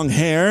the long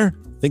hair,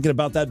 thinking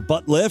about that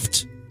butt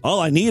lift. All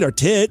I need are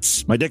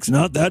tits. My dick's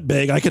not that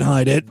big. I can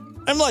hide it.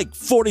 I'm like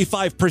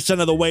 45%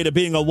 of the way to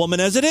being a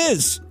woman as it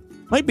is.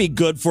 Might be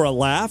good for a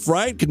laugh,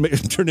 right?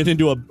 Could turn it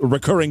into a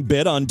recurring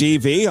bit on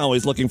DV.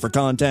 Always looking for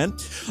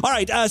content. All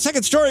right,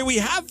 second story we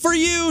have for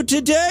you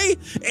today.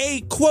 A,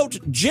 quote,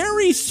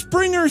 Jerry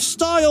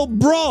Springer-style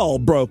brawl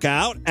broke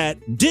out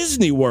at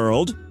Disney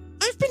World.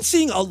 I've been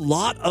seeing a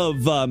lot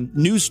of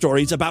news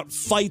stories about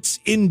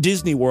fights in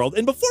Disney World,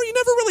 and before you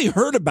never really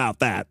heard about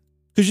that.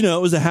 Because,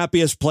 it was the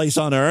happiest place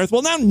on earth.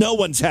 Well, now no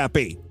one's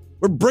happy.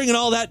 We're bringing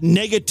all that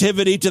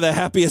negativity to the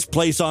happiest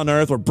place on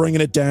earth. We're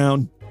bringing it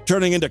down.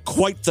 Turning into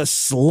quite the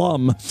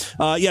slum.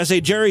 Yes,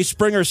 a Jerry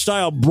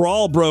Springer-style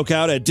brawl broke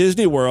out at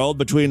Disney World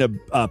between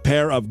a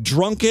pair of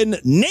drunken,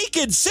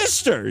 naked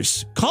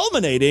sisters,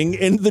 culminating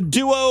in the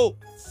duo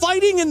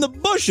fighting in the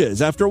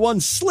bushes after one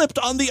slipped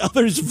on the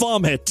other's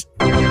vomit.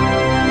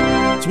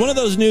 It's one of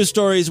those news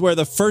stories where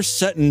the first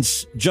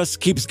sentence just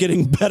keeps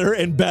getting better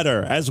and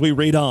better as we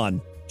read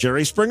on.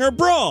 Jerry Springer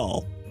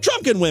brawl.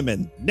 Drunken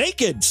women,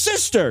 naked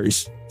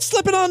sisters,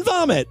 slipping on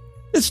vomit.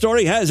 This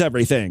story has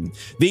everything.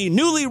 The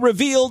newly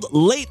revealed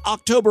late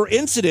October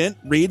incident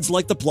reads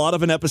like the plot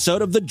of an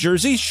episode of The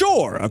Jersey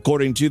Shore,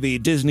 according to the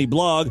Disney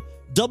blog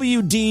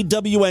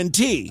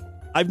WDWNT.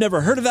 I've never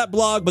heard of that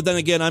blog, but then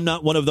again, I'm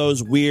not one of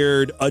those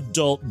weird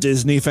adult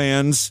Disney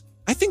fans.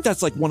 I think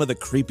that's like one of the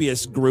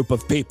creepiest group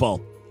of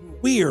people.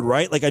 Weird,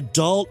 right? Like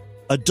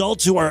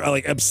adults who are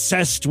like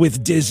obsessed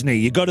with Disney.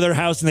 You go to their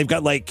house and they've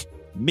got like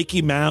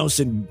Mickey Mouse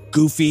and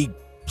Goofy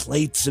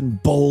plates and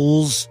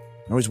bowls.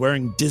 Always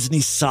wearing Disney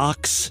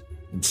socks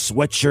and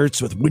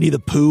sweatshirts with Winnie the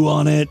Pooh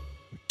on it,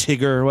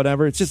 Tigger or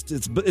whatever. It's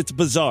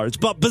bizarre. It's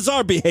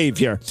bizarre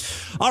behavior.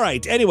 All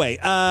right. Anyway,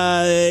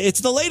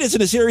 it's the latest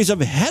in a series of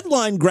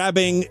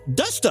headline-grabbing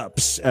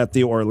dust-ups at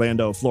the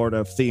Orlando,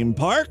 Florida theme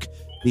park.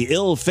 The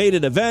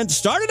ill-fated event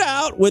started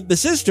out with the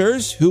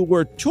sisters, who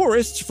were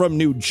tourists from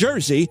New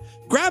Jersey,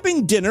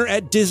 grabbing dinner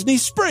at Disney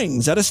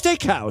Springs at a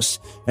steakhouse,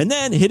 and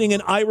then hitting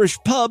an Irish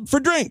pub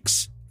for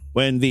drinks.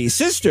 When the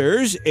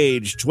sisters,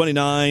 aged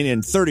 29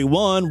 and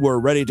 31, were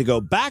ready to go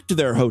back to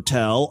their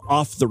hotel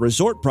off the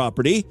resort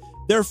property,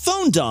 their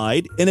phone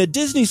died and a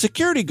Disney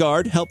security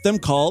guard helped them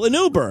call an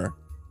Uber.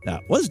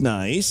 That was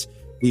nice.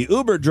 The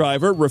Uber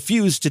driver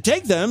refused to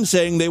take them,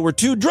 saying they were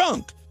too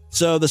drunk.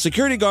 So the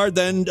security guard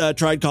then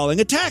tried calling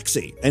a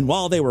taxi, and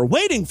while they were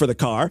waiting for the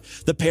car,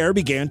 the pair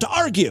began to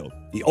argue.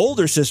 The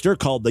older sister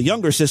called the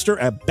younger sister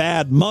a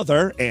bad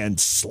mother and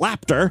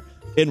slapped her.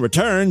 In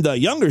return, the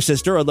younger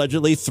sister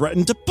allegedly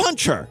threatened to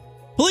punch her.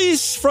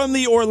 Police from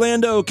the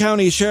Orlando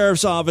County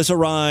Sheriff's Office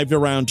arrived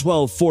around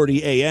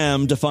 12:40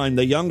 a.m. to find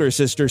the younger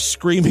sister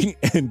screaming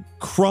and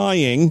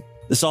crying.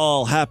 This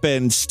all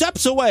happened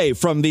steps away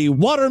from the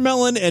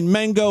Watermelon and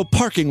Mango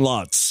parking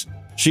lots.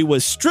 She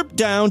was stripped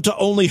down to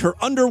only her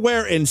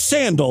underwear and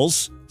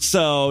sandals,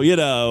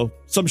 so,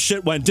 some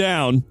shit went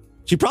down.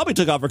 She probably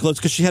took off her clothes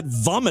because she had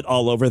vomit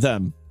all over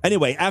them.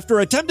 Anyway, after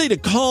attempting to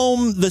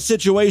calm the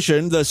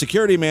situation, the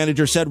security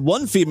manager said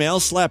one female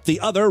slapped the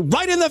other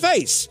right in the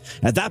face.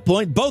 At that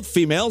point, both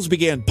females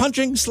began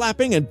punching,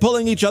 slapping, and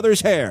pulling each other's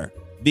hair.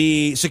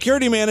 The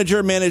security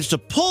manager managed to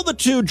pull the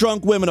two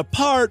drunk women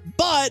apart,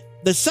 but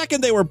the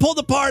second they were pulled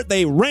apart,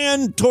 they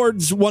ran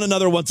towards one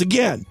another once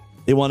again.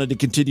 They wanted to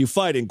continue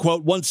fighting.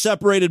 Quote, once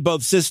separated,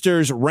 both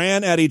sisters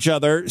ran at each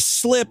other,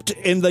 slipped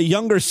in the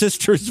younger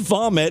sister's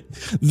vomit,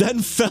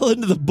 then fell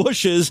into the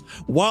bushes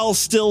while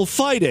still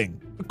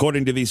fighting.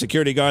 According to the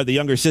security guard, the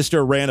younger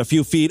sister ran a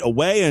few feet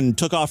away and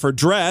took off her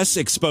dress,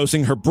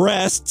 exposing her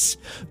breasts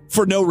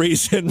for no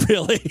reason,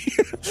 really.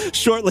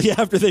 Shortly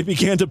after, they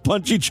began to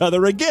punch each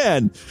other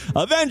again.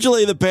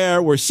 Eventually, the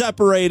pair were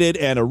separated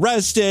and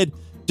arrested.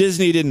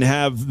 Disney didn't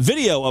have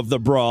video of the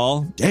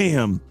brawl.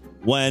 Damn.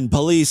 When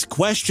police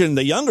questioned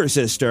the younger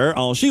sister,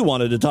 all she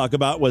wanted to talk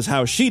about was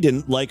how she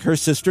didn't like her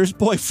sister's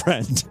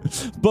boyfriend.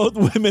 Both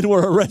women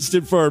were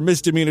arrested for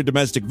misdemeanor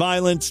domestic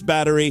violence,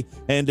 battery,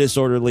 and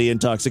disorderly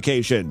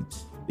intoxication.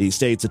 The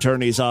state's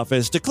attorney's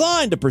office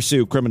declined to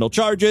pursue criminal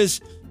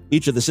charges.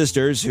 Each of the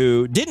sisters,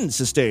 who didn't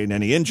sustain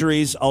any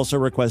injuries, also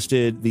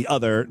requested the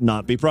other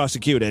not be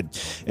prosecuted.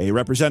 A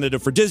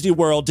representative for Disney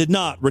World did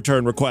not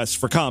return requests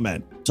for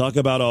comment. Talk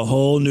about a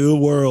whole new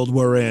world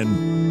we're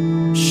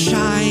in.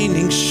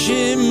 Shining,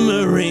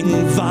 shimmering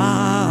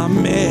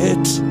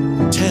vomit.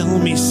 Tell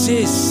me,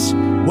 sis,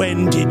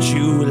 when did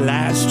you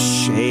last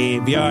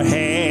shave your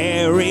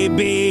hairy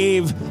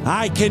beef?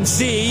 I can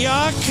see your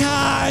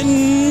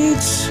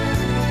cunt.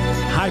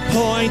 I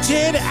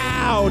pointed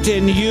out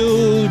and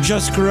you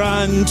just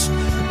grunt.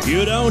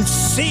 You don't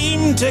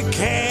seem to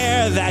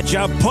care that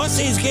your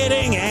pussy's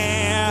getting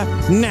air.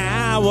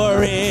 Now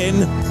we're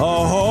in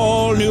a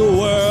whole new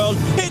world.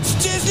 It's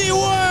Disney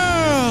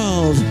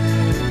World!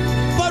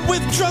 But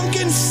with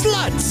drunken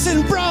sluts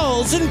and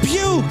brawls and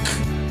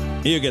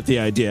puke. You get the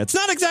idea. It's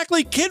not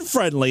exactly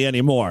kid-friendly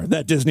anymore,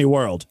 that Disney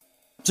World.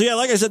 So, yeah,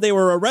 like I said, they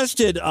were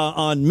arrested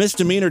on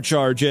misdemeanor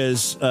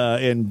charges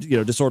in,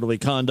 disorderly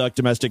conduct,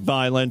 domestic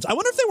violence. I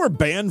wonder if they were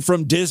banned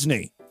from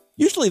Disney.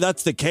 Usually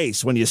that's the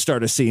case when you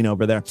start a scene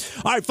over there.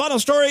 All right, final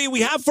story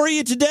we have for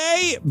you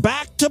today.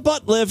 Back to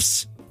butt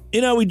lifts.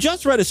 We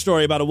just read a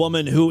story about a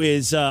woman who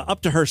is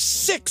up to her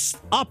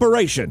 6th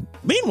operation.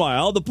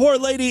 Meanwhile, the poor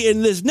lady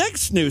in this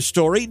next news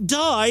story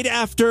died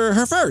after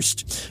her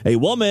first. A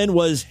woman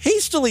was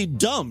hastily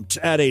dumped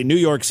at a New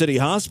York City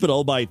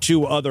hospital by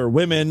 2 other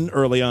women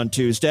early on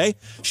Tuesday.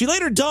 She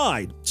later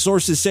died.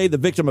 Sources say the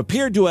victim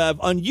appeared to have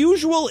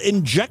unusual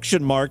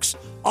injection marks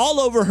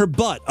all over her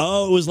butt.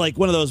 Oh, it was like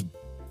one of those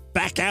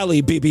back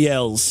alley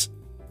BBLs.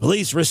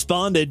 Police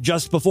responded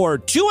just before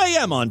 2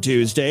 a.m. on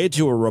Tuesday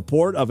to a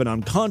report of an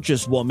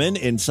unconscious woman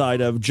inside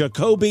of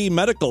Jacobi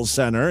Medical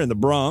Center in the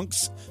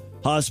Bronx.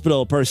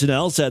 Hospital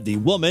personnel said the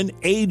woman,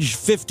 age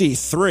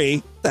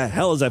 53, the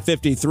hell is a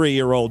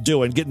 53-year-old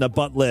doing getting a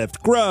butt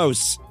lift?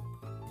 Gross.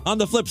 On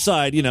the flip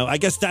side, I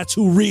guess that's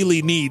who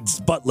really needs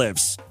butt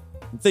lifts.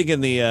 I'm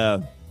thinking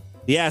the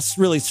ass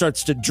really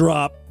starts to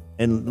drop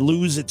and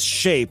lose its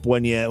shape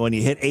when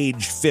you hit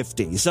age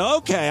 50. So,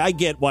 okay, I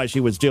get why she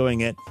was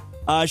doing it.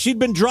 She'd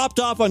been dropped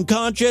off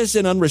unconscious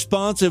and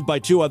unresponsive by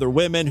 2 other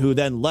women who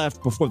then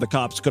left before the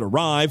cops could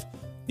arrive.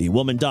 The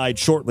woman died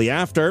shortly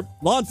after.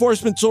 Law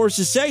enforcement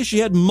sources say she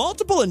had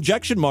multiple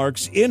injection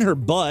marks in her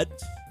butt,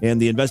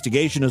 and the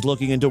investigation is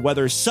looking into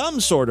whether some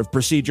sort of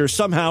procedure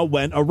somehow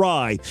went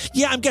awry.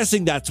 Yeah, I'm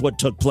guessing that's what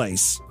took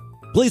place.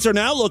 Police are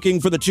now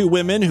looking for the 2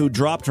 women who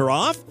dropped her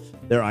off.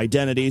 Their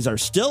identities are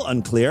still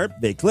unclear.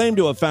 They claim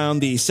to have found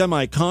the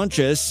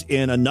semi-conscious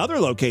in another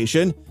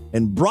location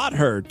and brought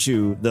her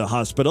to the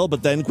hospital,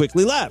 but then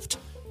quickly left.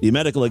 The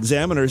medical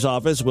examiner's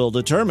office will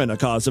determine a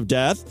cause of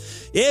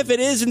death. If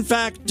it is, in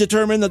fact,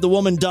 determined that the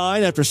woman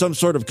died after some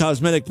sort of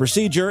cosmetic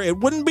procedure, it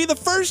wouldn't be the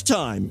first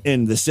time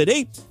in the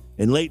city.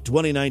 In late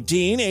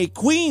 2019, a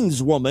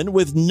Queens woman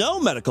with no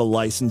medical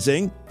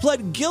licensing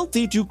pled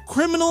guilty to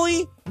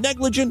criminally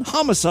negligent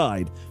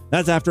homicide.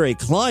 That's after a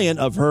client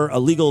of her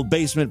illegal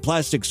basement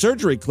plastic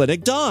surgery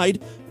clinic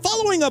died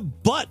following a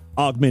butt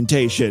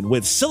augmentation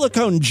with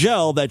silicone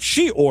gel that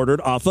she ordered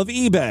off of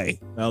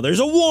eBay. Now, there's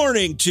a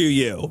warning to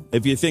you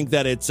if you think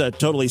that it's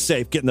totally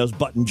safe getting those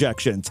butt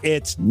injections.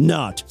 It's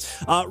not.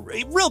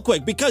 Real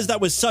quick, because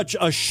that was such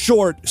a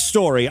short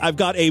story, I've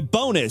got a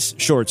bonus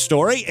short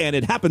story, and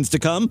it happens to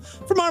come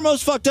from our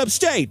most fucked up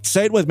state.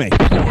 Say it with me.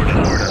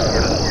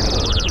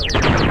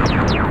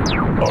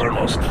 Our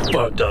most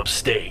fucked up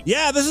state.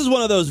 Yeah, this is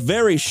one of those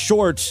very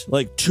short,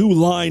 like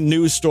 2-line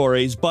news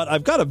stories, but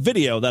I've got a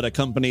video that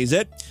accompanies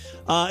it.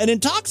 An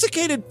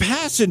intoxicated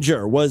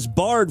passenger was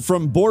barred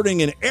from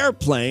boarding an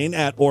airplane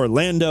at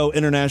Orlando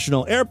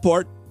International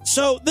Airport.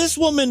 So this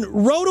woman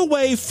rode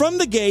away from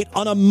the gate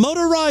on a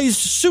motorized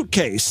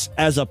suitcase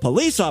as a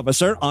police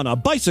officer on a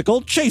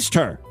bicycle chased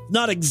her.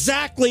 Not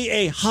exactly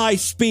a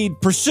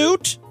high-speed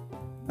pursuit.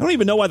 I don't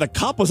even know why the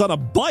cop was on a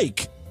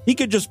bike. He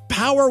could just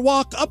power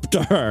walk up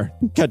to her,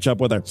 catch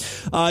up with her.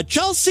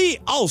 Chelsea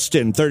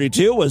Alston,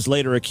 32, was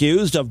later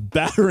accused of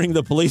battering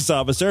the police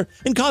officer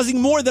and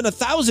causing more than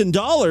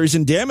 $1,000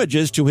 in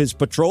damages to his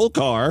patrol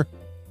car.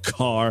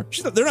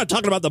 They're not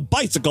talking about the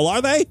bicycle,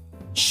 are they?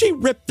 She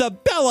ripped the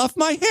bell off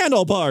my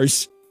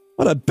handlebars.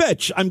 What a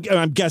bitch.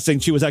 I'm guessing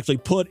she was actually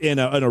put in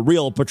a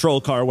real patrol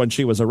car when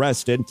she was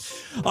arrested.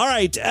 All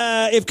right.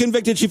 If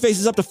convicted, she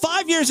faces up to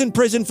 5 years in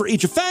prison for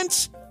each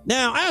offense.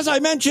 Now, as I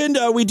mentioned,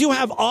 we do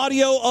have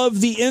audio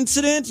of the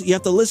incident. You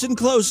have to listen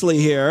closely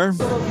here. I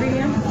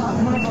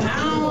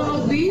don't want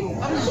no beef.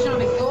 I'm just trying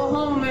to go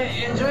home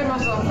and enjoy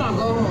myself. I'm trying to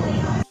go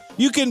home.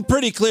 You can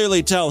pretty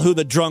clearly tell who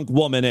the drunk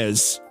woman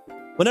is.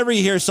 Whenever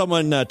you hear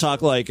someone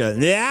talk like,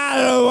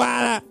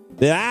 I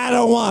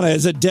don't wanna,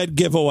 is a dead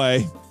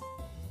giveaway.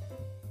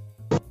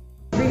 I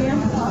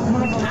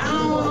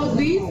don't want no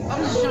beef. I'm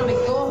just trying to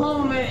go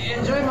home and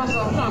enjoy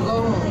myself. I'm trying to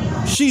go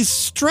home. She's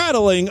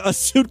straddling a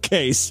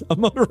suitcase, a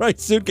motorized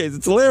suitcase.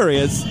 It's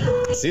hilarious.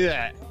 See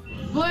that?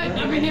 But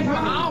I've been here for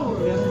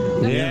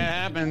hours. Yeah, it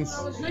happens.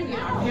 I was drinking.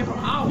 I've been here for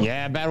hours.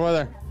 Yeah, bad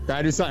weather.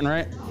 Gotta do something,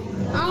 right?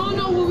 I don't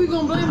know what we're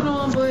going to blame it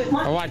on, but...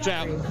 Oh, watch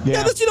out.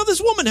 Yeah,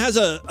 this woman has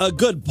a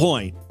good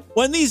point.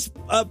 When these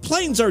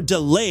planes are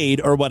delayed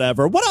or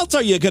whatever, what else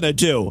are you going to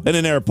do in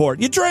an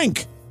airport? You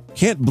drink.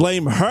 Can't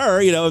blame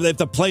her, if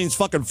the plane's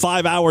fucking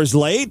 5 hours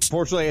late.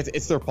 Fortunately,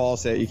 it's their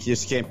policy. You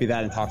just can't be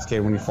that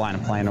intoxicated when you're flying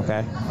a plane,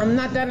 okay? I'm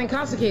not that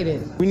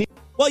intoxicated.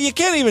 Well, you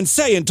can't even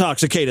say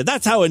intoxicated.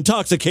 That's how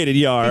intoxicated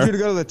you are. I need you to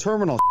go to the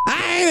terminal.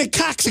 I ain't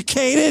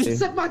intoxicated.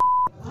 Suck my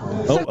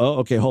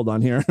okay, hold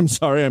on here. I'm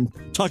sorry, I'm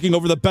talking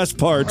over the best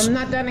parts. I'm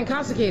not that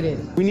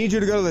intoxicated. We need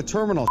you to go to the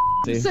terminal.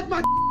 Suck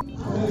my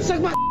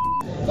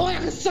Oh, I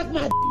can suck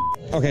my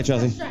Okay,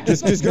 Chelsea.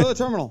 Just go to the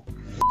terminal.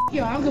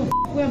 Yo, I'm going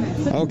to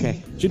women.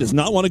 Okay. She does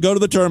not want to go to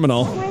the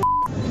terminal.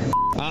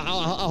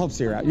 I'll help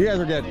see her out. You guys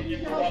are good.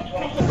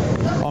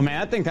 Oh, man,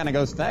 that thing kind of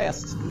goes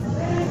fast.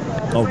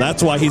 Oh,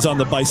 that's why he's on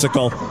the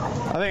bicycle.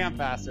 I think I'm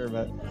faster,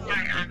 but...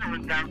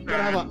 I'm going to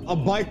have a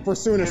bike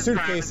pursuing a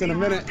suitcase in a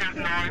minute.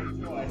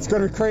 It's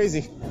going to be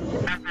crazy.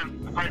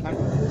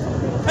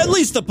 At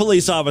least the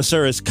police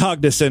officer is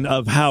cognizant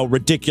of how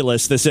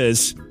ridiculous this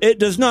is. It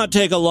does not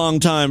take a long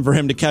time for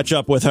him to catch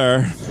up with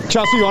her.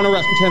 Chelsea, you on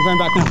arrest. We're transferring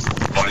back now.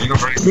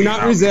 Do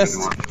not resist.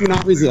 Do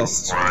not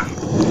resist.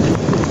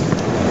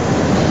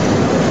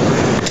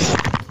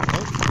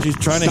 She's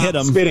trying to hit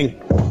him.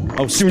 Spitting.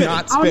 Oh, spit. Do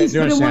not spit. I only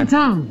spit it one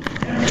time.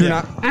 Do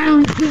not. I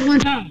only spit one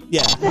time.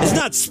 Yeah, it's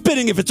not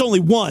spitting if it's only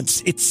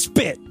once. It's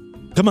spit.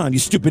 Come on, you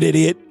stupid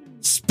idiot.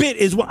 Spit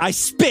is what I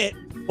spit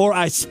or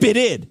I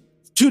spitted.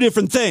 Two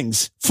different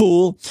things,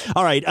 fool.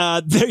 All right,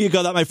 there you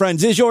go. That, my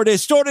friends, is your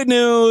Distorted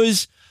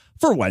News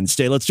for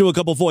Wednesday. Let's do a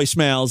couple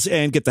voicemails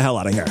and get the hell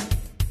out of here.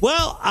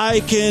 Well,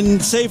 I can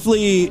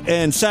safely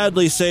and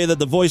sadly say that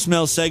the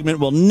voicemail segment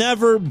will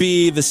never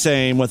be the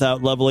same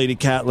without Level 80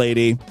 Cat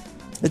Lady.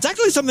 It's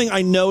actually something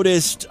I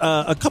noticed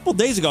a couple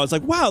days ago. I was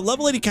like, wow,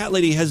 Level 80 Cat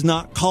Lady has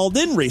not called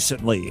in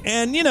recently.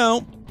 And,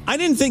 I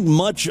didn't think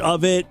much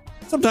of it.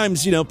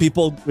 Sometimes,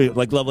 people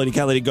like Level 80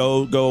 Cat Lady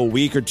go a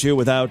week or two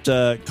without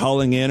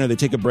calling in, or they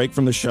take a break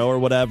from the show or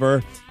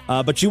whatever.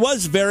 But she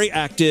was very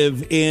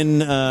active in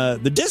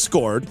the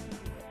Discord.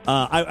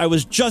 I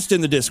was just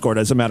in the Discord,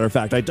 as a matter of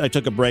fact. I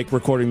took a break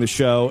recording the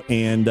show,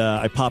 and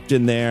I popped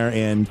in there,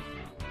 and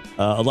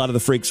a lot of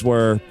the freaks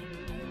were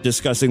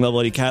discussing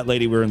Level 80 Cat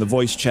Lady. We were in the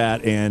voice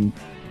chat, and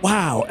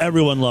wow,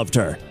 everyone loved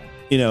her.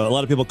 A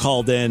lot of people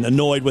called in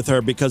annoyed with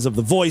her because of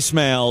the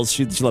voicemails.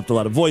 She left a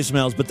lot of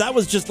voicemails, but that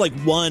was just like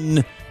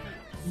one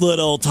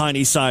little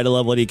tiny side of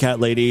Level 80 Cat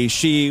Lady.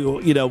 She,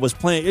 was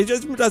playing,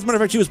 as a matter of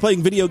fact, she was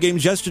playing video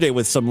games yesterday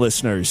with some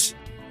listeners.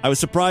 I was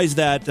surprised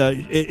that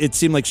it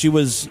seemed like she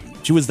was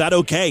that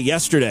okay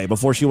yesterday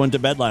before she went to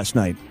bed last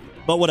night.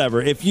 But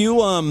whatever. If you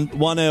want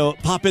to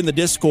pop in the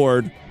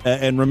Discord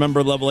and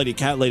remember Level 80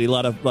 Cat Lady, a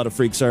lot of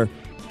freaks are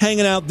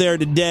hanging out there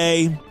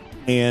today.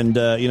 And,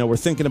 we're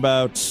thinking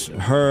about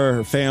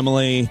her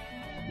family,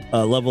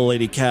 Level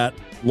 80 Cat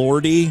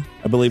Lordy.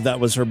 I believe that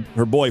was her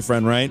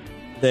boyfriend, right?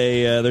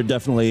 They're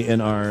definitely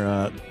in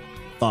our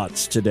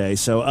thoughts today.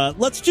 So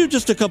let's do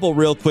just a couple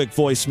real quick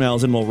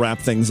voicemails and we'll wrap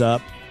things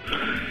up.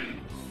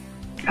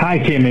 Hi,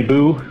 Timmy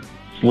Boo.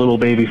 It's Little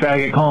Baby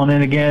Faggot calling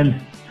in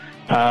again.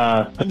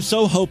 I'm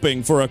so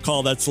hoping for a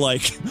call that's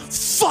like,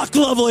 fuck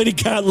Lovelady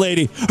Cat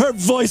Lady. Her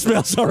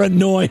voicemails are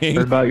annoying.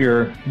 Heard about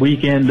your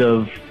weekend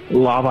of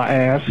lava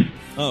ass.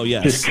 Oh,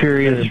 yes. Just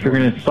curious if you're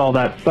going to install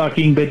that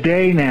fucking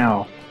bidet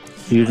now.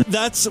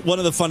 That's one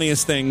of the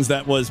funniest things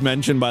that was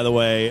mentioned, by the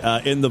way,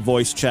 in the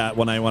voice chat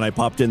when I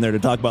popped in there to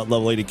talk about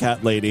Lovelady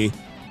Cat Lady.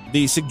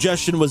 The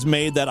suggestion was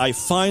made that I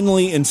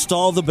finally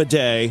install the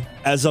bidet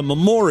as a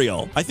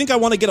memorial. I think I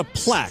want to get a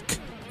plaque.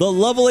 The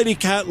Lovelady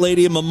Cat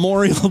Lady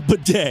Memorial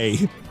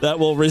Bidet that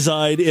will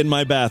reside in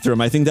my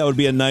bathroom. I think that would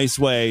be a nice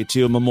way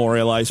to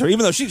memorialize her, even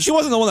though she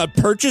wasn't the one that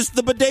purchased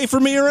the bidet for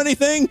me or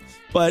anything.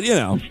 But, you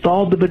know.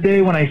 Installed the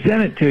bidet when I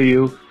sent it to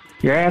you.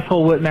 Your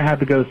asshole wouldn't have had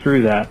to go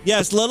through that.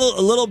 Yes,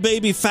 little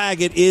baby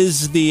faggot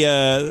is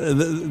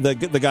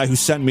the guy who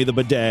sent me the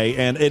bidet,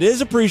 and it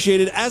is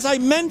appreciated. As I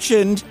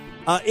mentioned,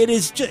 it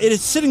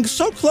is sitting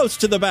so close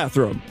to the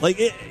bathroom. Like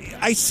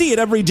I see it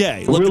every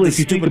day. Well, really, if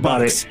you think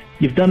about it,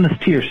 you've done this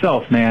to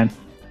yourself, man.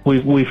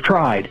 We've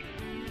tried.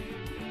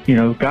 You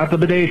know, got the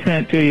bidet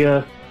sent to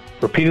you,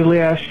 repeatedly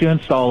asked you to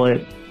install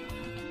it.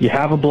 You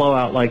have a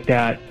blowout like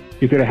that,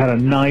 you could have had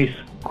a nice,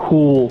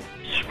 cool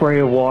spray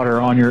of water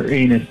on your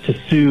anus to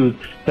soothe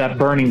that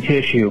burning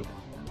tissue.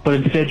 But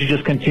instead, you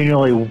just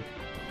continually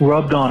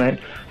rubbed on it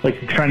like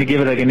you're trying to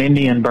give it like an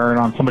Indian burn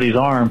on somebody's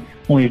arm,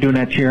 when you're doing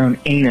that to your own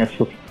anus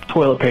with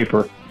toilet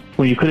paper.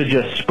 When you could have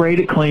just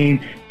sprayed it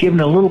clean, given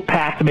it a little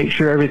pat to make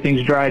sure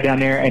everything's dry down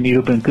there, and you'd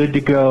have been good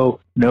to go.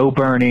 No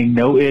burning,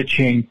 no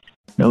itching,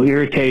 no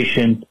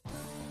irritation.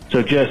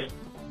 So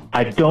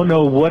I don't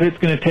know what it's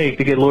going to take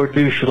to get Lord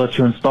Douche to let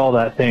you install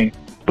that thing,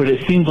 but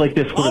it seems like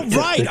this would have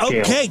right.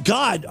 Okay,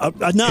 God,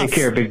 enough. Take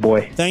care, big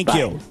boy. Thank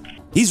you.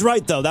 He's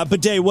right, though. That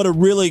bidet would have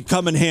really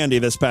come in handy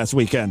this past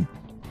weekend.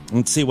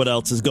 Let's see what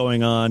else is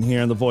going on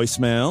here in the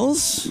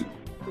voicemails.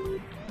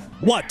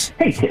 What?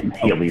 Hey, Tim.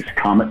 Haley's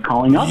Comet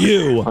calling up.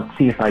 Let's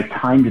see if I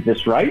timed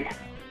this right.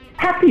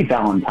 Happy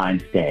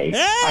Valentine's Day.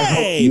 Hey! I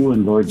hope you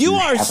and Lord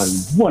Douche have a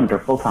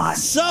wonderful time.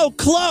 So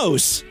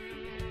close.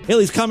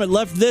 Haley's Comet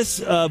left this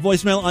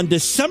voicemail on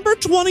December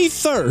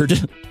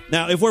 23rd.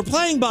 Now, if we're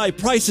playing by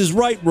Price is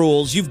Right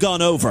rules, you've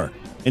gone over.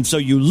 And so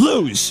you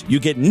lose. You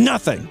get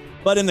nothing.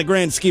 But in the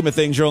grand scheme of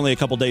things, you're only a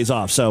couple days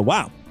off. So,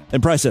 wow.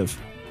 Impressive.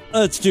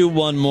 Let's do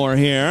one more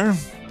here.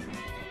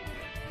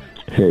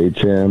 Hey,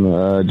 Tim.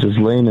 Just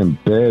laying in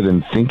bed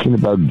and thinking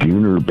about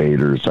gooner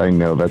baiters. I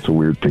know that's a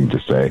weird thing to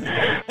say.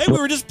 Hey, we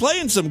were just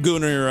playing some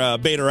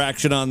gooner baiter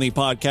action on the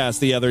podcast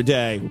the other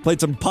day. We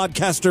played some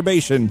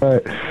podcasturbation.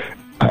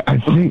 I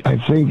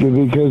think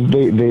because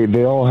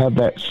they all have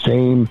that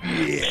same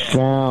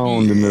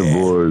sound in their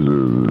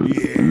voices.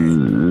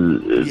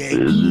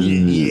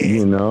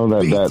 You know,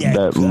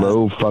 that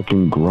low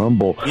fucking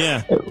grumble.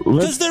 Yeah.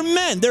 Because they're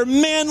men. They're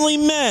manly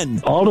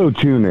men.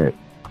 Auto-tune it.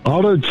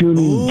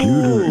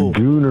 Auto-tuning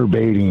gooner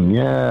baiting,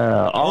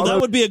 yeah. Oh, that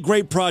would be a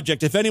great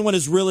project. If anyone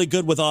is really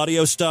good with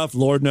audio stuff,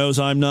 Lord knows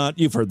I'm not.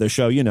 You've heard this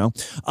show, you know.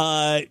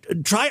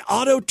 Try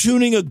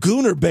auto-tuning a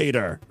gooner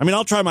baiter. I mean,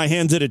 I'll try my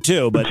hands at it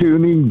too, but...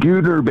 Tuning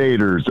gooner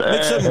baiters.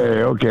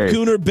 Hey, okay.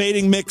 Gooner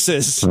baiting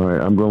mixes. All right,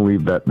 I'm going to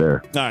leave that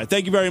there. All right,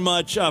 thank you very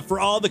much for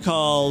all the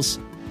calls.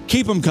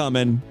 Keep them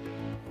coming.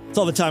 That's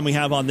all the time we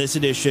have on this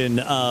edition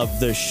of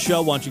the show.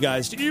 I want you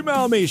guys to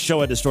email me,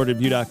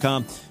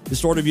 show@distortedview.com.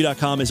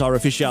 Distortedview.com is our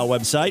official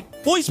website.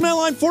 Voicemail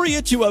line for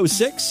you,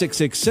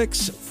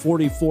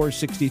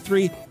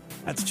 206-666-4463.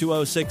 That's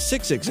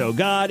 206-660.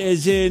 God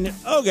is in,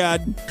 oh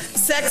God.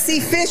 Sexy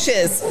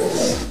fishes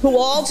who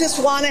all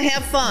just want to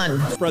have fun.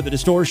 Spread the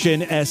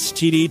distortion,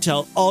 STD.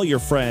 Tell all your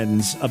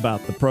friends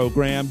about the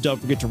program.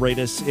 Don't forget to rate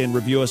us and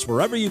review us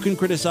wherever you can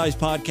criticize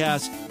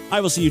podcasts.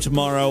 I will see you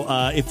tomorrow.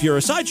 If you're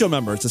a Sideshow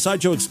member, it's a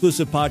Sideshow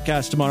exclusive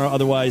podcast tomorrow.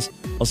 Otherwise,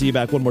 I'll see you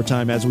back one more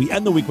time as we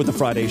end the week with the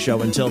Friday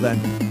show. Until then,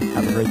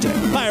 have a great day.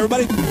 Bye,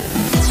 everybody.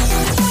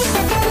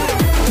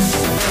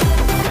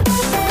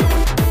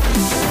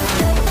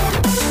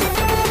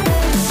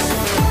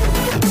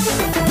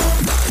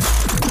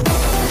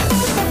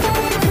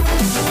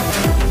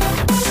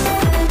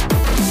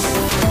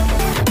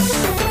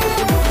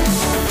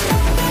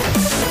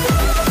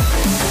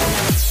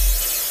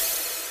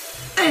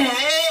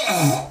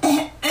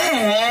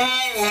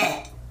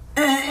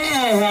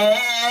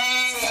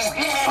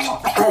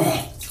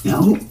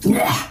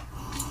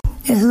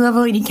 This is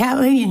Lovelady Cat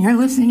Lady, and you're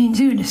listening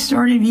to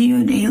Distorted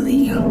View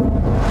Daily.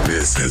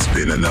 This has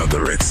been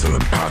another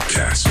excellent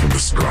podcast from the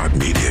Scribe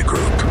Media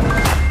Group.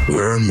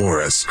 Learn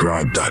more at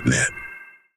scribe.net.